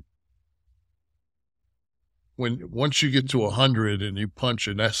once you get to 100 and you punch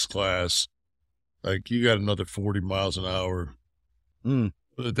an S-Class, like you got another 40 miles an hour.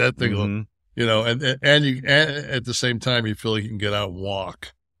 That thing, and at the same time you feel like you can get out and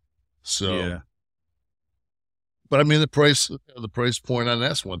walk. So, yeah. But I mean, the price point on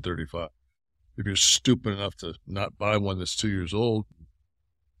that's $135. If you're stupid enough to not buy one that's 2 years old,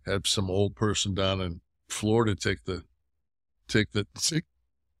 have some old person down in Florida take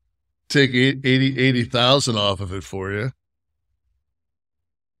 80,000 off of it for you.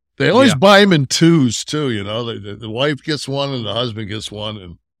 They always buy them in twos too, the wife gets one and the husband gets one,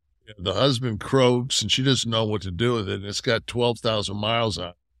 and the husband croaks and she doesn't know what to do with it. And it's got 12,000 miles on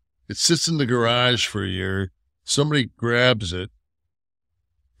it. It sits in the garage for a year. Somebody grabs it,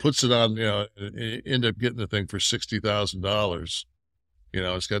 puts it on, end up getting the thing for $60,000.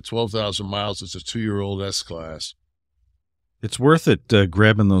 It's got 12,000 miles. It's a 2-year-old S-Class. It's worth it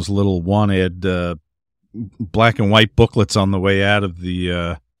grabbing those little wanted black and white booklets on the way out of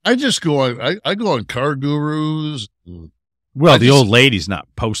the. I just go on. I go on Car Gurus. Well, the old lady's not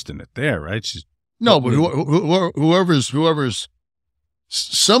posting it there, right? She's no, but whoever's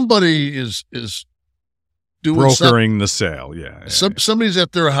somebody is doing brokering the sale. Yeah, somebody's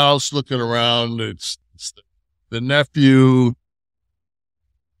at their house looking around. It's the nephew.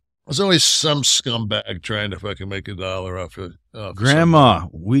 There's always some scumbag trying to fucking make $1 off it. Grandma,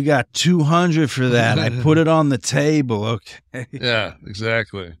 we got 200 for that. I put it on the table. Okay. Yeah,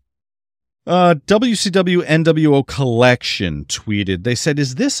 exactly. WCW NWO Collection tweeted. They said,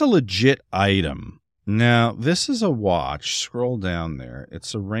 "Is this a legit item?" Now, this is a watch. Scroll down there.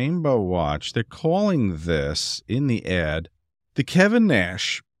 It's a rainbow watch. They're calling this in the ad the Kevin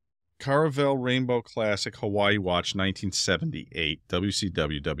Nash Caravelle Rainbow Classic Hawaii Watch 1978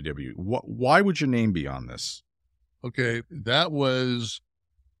 WCW WWE. Why would your name be on this? Okay, that was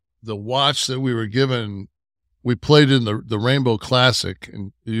the watch that we were given. We played in the Rainbow Classic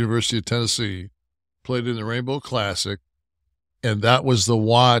in the University of Tennessee, played in the Rainbow Classic, and that was the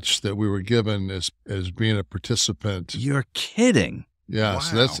watch that we were given as being a participant. You're kidding. Yeah, wow.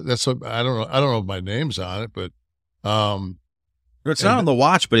 So that's what, I don't know if my name's on it, but it's not on the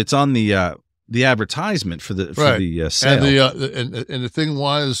watch, but it's on the advertisement for the sale. And the thing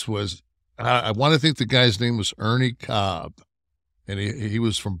was I want to think the guy's name was Ernie Cobb, and he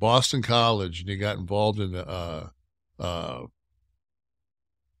was from Boston College, and he got involved in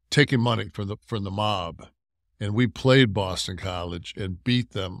taking money from the mob, and we played Boston College and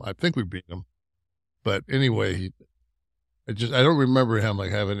beat them. I think we beat them, but anyway, I don't remember him like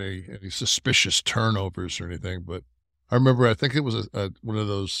having any suspicious turnovers or anything, but I remember, I think it was one of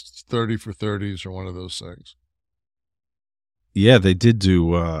those 30 for 30s or one of those things. Yeah, they did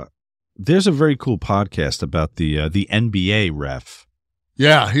do. There's a very cool podcast about the NBA ref.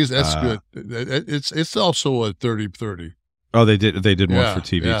 Yeah, that's good. It's also a 30-30. Oh, they did one for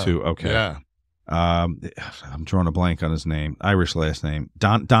TV too. Okay. Yeah. I'm drawing a blank on his name. Irish last name.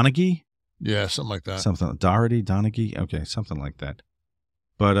 Donaghy? Yeah, something like that. Something Donaghy? Okay, something like that.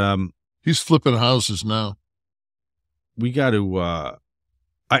 But he's flipping houses now. We got to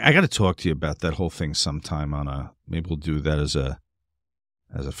I got to talk to you about that whole thing sometime maybe we'll do that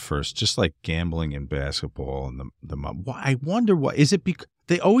as a first, just like gambling in basketball and I wonder why. Is it because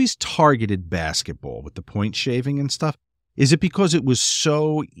they always targeted basketball with the point shaving and stuff? Is it because it was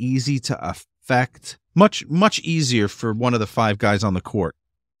so easy to affect, much easier for one of the 5 guys on the court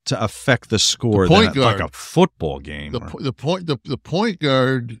to affect the score than like a football game? The point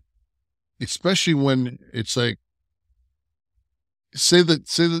guard, especially when it's like, say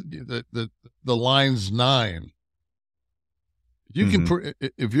the line's 9. You can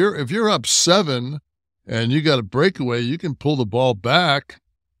if you're up 7 and you got a breakaway, you can pull the ball back.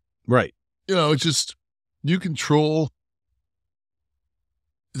 Right. It's just you control.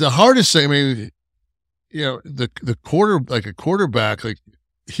 The hardest thing, I mean, the quarterback, like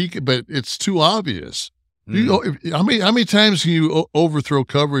he could, but it's too obvious. How many times can you overthrow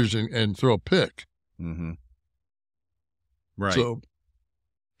coverage and throw a pick? Mm-hmm. Right. So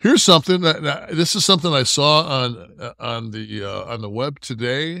here's something this is something I saw on the web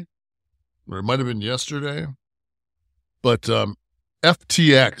today, or it might have been yesterday. But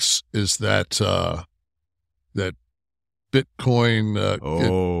FTX is that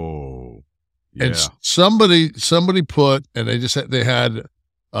Bitcoin. Yeah. And somebody put, and they had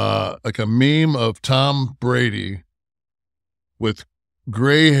like a meme of Tom Brady with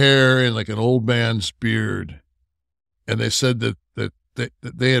gray hair and like an old man's beard, and they said that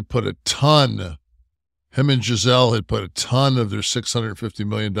they had put a ton. Him and Giselle had put a ton of their $650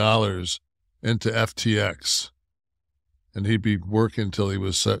 million into FTX, and he'd be working until he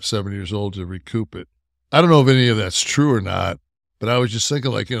was 70 years old to recoup it. I don't know if any of that's true or not, but I was just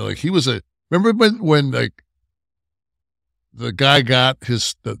thinking, like he was remember when like the guy got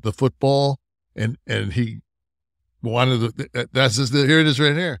the football and he wanted here it is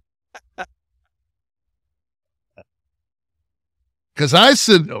right here. Because I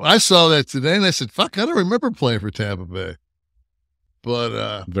saw that today and I said, fuck, I don't remember playing for Tampa Bay.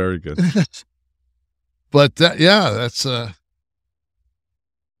 But very good. But that's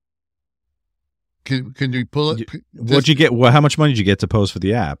Can you pull it? What'd you get? How much money did you get to post for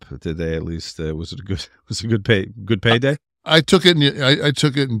the app? Did they at least was it a good payday? I took it in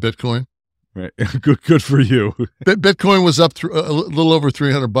Bitcoin. Right, good for you. Bitcoin was up a little over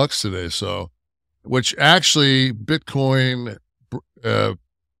 $300 today. So, which actually Bitcoin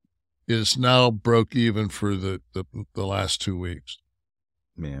is now broke even for the last 2 weeks.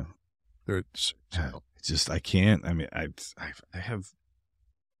 Man, it's just I can't. I mean, I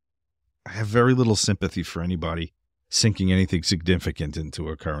have very little sympathy for anybody sinking anything significant into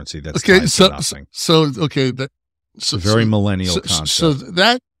a currency that's tied to nothing. So very millennial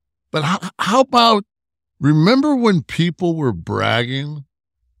concept. But how about, remember when people were bragging?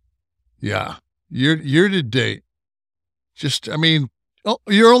 Yeah, year to date,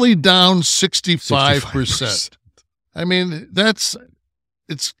 you're only down 65%. I mean,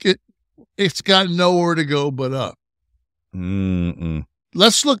 it's got nowhere to go but up.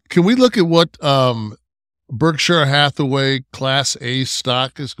 Let's look. Can we look at what Berkshire Hathaway Class A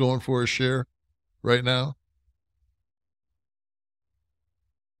stock is going for a share right now?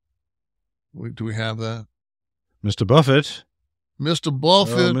 Do we have that? Mr. Buffett. Mr.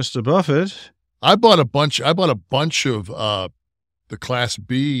 Buffett. Oh, Mr. Buffett. I bought a bunch of the Class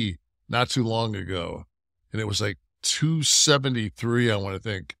B not too long ago, and it was like 273, I want to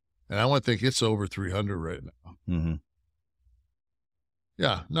think. And I want to think it's over 300 right now. Mm-hmm.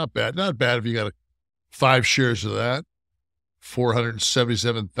 Yeah, not bad. Not bad if you got 5 shares of that.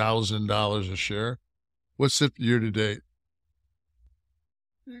 $477,000 a share. What's it year to date?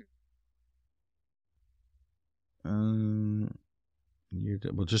 Well,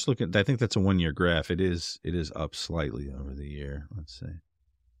 just look at. I think that's a 1-year graph. It is up slightly over the year. Let's see.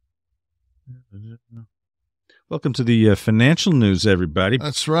 Welcome to the financial news, everybody.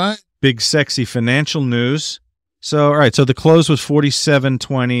 That's right. Big sexy financial news. So, all right. So the close was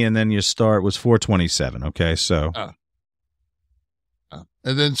 47.20, and then your start was 427. Okay, so. And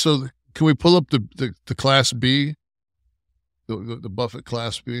then, so can we pull up the Class B, the Buffett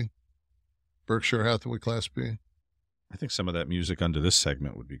Class B, Berkshire Hathaway Class B? I think some of that music under this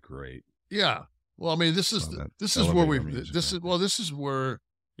segment would be great. Yeah. Well, I mean, this is where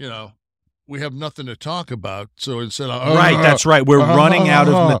we have nothing to talk about. So instead of that's right. We're running out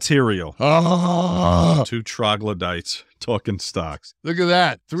of material. Two troglodytes talking stocks. Look at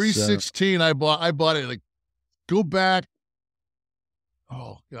that. 316. So, I bought it. Like, go back.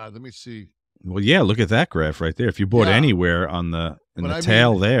 Oh God, let me see. Well, yeah, look at that graph right there. If you bought anywhere in the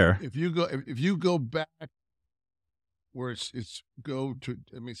tail there. If you go back where it's go to,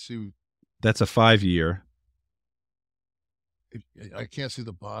 let me see. That's a 5-year. I can't see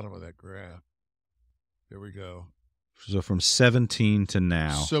the bottom of that graph. There we go. So from 17 to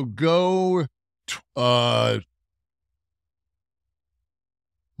now. So go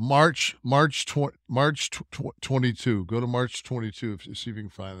March 22. Go to March 22. See if you can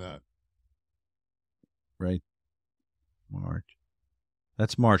find that. Right. March.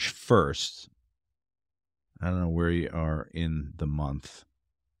 That's March 1st. I don't know where you are in the month.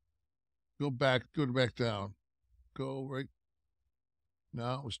 Go back down. Go right.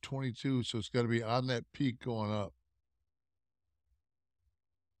 No, it was 22, so it's got to be on that peak going up.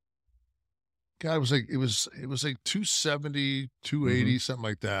 God, it was like 270, 280, something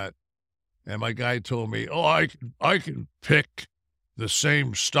like that. And my guy told me, "Oh, I can pick the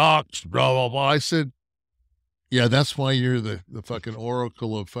same stocks, blah blah blah." I said, "Yeah, that's why you're the fucking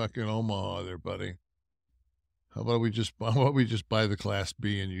oracle of fucking Omaha, there, buddy. How about we just buy the Class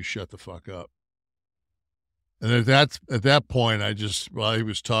B and you shut the fuck up?" And at that point, while he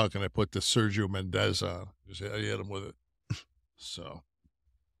was talking, I put the Sergio Mendes on. Just hit him with it. So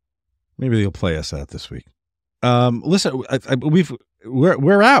maybe they'll play us out this week. Listen,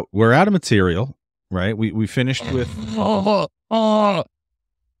 we're out. We're out of material, right? We finished with.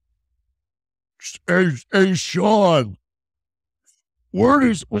 Hey, Sean, where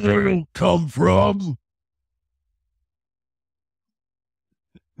does oil come from?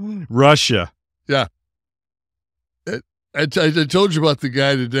 Russia. Yeah. I told you about the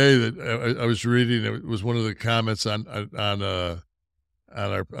guy today that I was reading. It was one of the comments on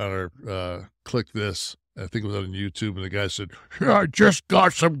our Click This. I think it was on YouTube, and the guy said, "I just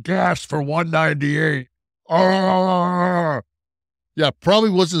got some gas for $1.98." Yeah, probably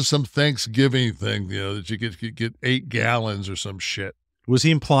wasn't some Thanksgiving thing, that you get 8 gallons or some shit. Was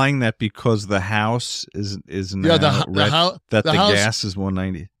he implying that because the house is now the gas is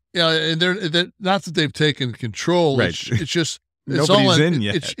 $1.90? Yeah, and they're not that they've taken control. Right. It's just nobody's in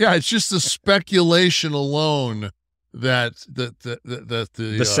yet. It's just the speculation alone that the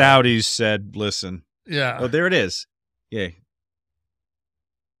Saudis said, "Listen, yeah, oh, there it is, yeah,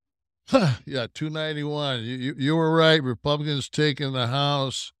 yeah, 291. You were right. Republicans taking the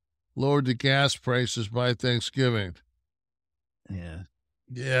House, lowered the gas prices by Thanksgiving. Yeah.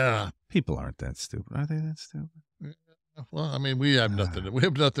 People aren't that stupid, are they? That stupid? Well, I mean, we have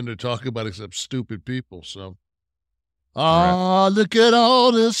nothing to talk about except stupid people. So, look at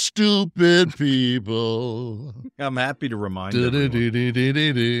all the stupid people. I'm happy to remind everyone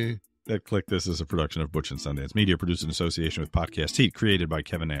that Click This is a production of Butch and Sundance Media, produced in association with Podcast Heat, created by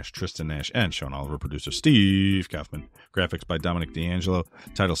Kevin Nash, Tristan Nash, and Sean Oliver, producer Steve Kaufman, graphics by Dominic D'Angelo,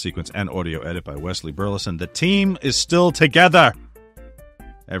 title sequence and audio edit by Wesley Burleson. The team is still together,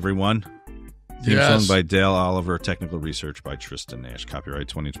 everyone. Theme song by Dale Oliver. Technical research by Tristan Nash. Copyright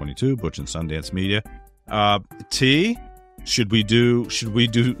 2022. Butch and Sundance Media. T, should we do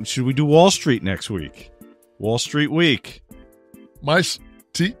Wall Street next week? Wall Street Week. My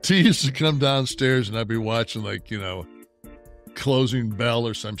T used to come downstairs and I'd be watching Closing Bell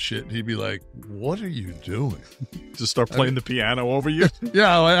or some shit. And he'd be like, "What are you doing?" Just start playing the piano over you.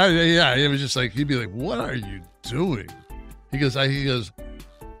 Yeah. It was just like, he'd be like, "What are you doing?" He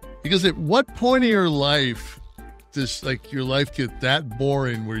goes, at what point in your life does your life get that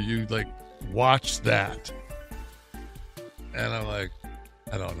boring where you watch that? And I'm like,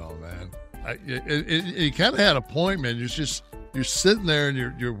 I don't know, man. You kind of had a point, man. You're sitting there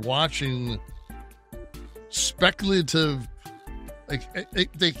and you're watching speculative,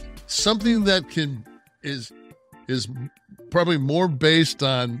 something that is probably more based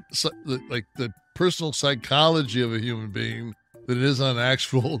on the personal psychology of a human being than it is on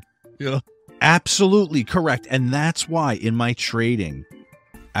actual. Absolutely correct. And that's why in my trading,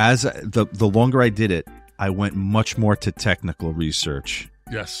 as the longer I did it, I went much more to technical research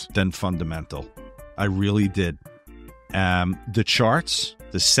than fundamental. I really did. The charts,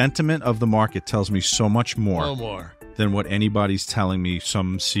 the sentiment of the market tells me so much more than what anybody's telling me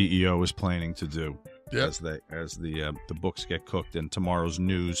some CEO is planning to do. As the books get cooked and tomorrow's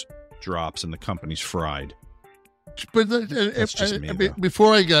news drops and the company's fried. But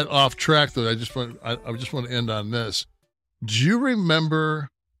before I got off track, though, I just want to end on this. Do you remember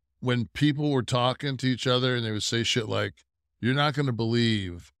when people were talking to each other and they would say shit like, "You're not going to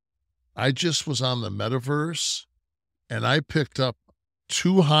believe, I just was on the metaverse and I picked up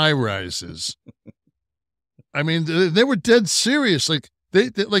 2 high rises." I mean, they were dead serious.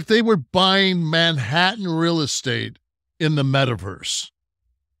 They were buying Manhattan real estate in the metaverse.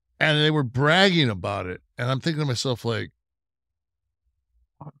 And they were bragging about it. And I'm thinking to myself, this,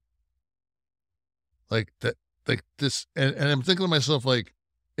 and I'm thinking to myself,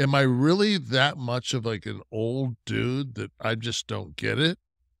 am I really that much of an old dude that I just don't get it?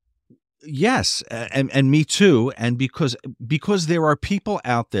 Yes, and me too. And because there are people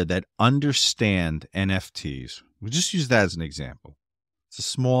out there that understand NFTs. We'll just use that as an example. It's a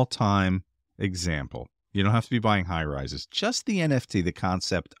small time example. You don't have to be buying high rises. Just the NFT, the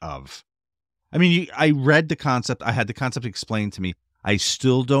concept of. I mean, I read the concept. I had the concept explained to me. I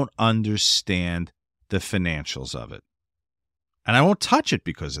still don't understand the financials of it. And I won't touch it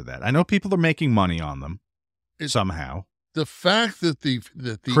because of that. I know people are making money on them somehow. The fact that the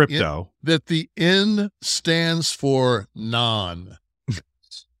crypto that the N stands for non,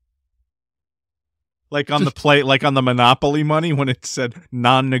 like on the plate, like on the Monopoly money when it said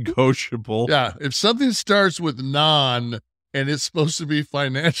non-negotiable. Yeah, if something starts with non and it's supposed to be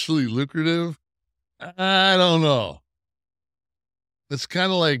financially lucrative, I don't know. It's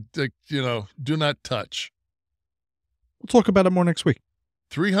kind of like do not touch. We'll talk about it more next week.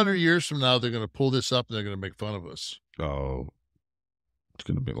 300 years from now, they're going to pull this up and they're going to make fun of us. Oh, it's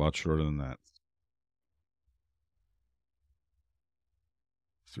going to be a lot shorter than that.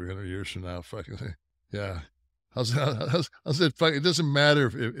 300 years from now, fucking yeah. How's it? It doesn't matter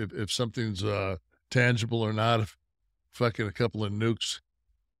if something's tangible or not. If fucking a couple of nukes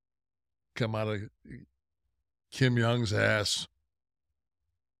come out of Kim Jong's ass.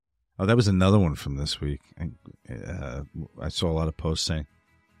 Oh, that was another one from this week. I saw a lot of posts saying,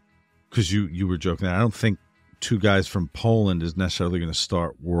 because you were joking, I don't think two guys from Poland is necessarily going to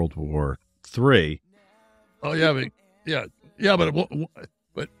start World War III. Oh yeah, but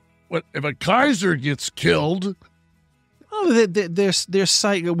what if a Kaiser gets killed? Oh, their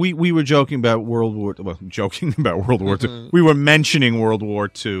site. We were joking about World War. Well, joking about World War II. We were mentioning World War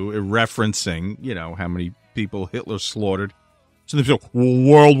II, referencing how many people Hitler slaughtered. So they feel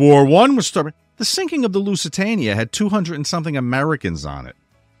World War I was starting. The sinking of the Lusitania had 200 and something Americans on it.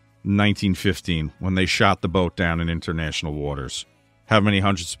 1915, when they shot the boat down in international waters. How many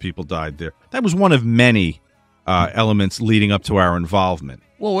hundreds of people died there? That was one of many elements leading up to our involvement.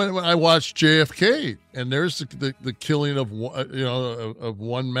 Well, when I watched JFK, and there's the killing of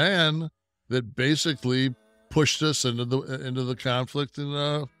one man that basically pushed us into the conflict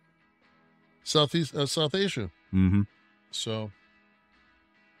in South Asia. Mm-hmm. So,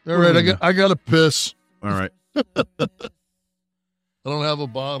 all right, I got to piss. All right. I don't have a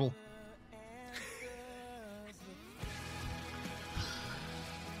bottle.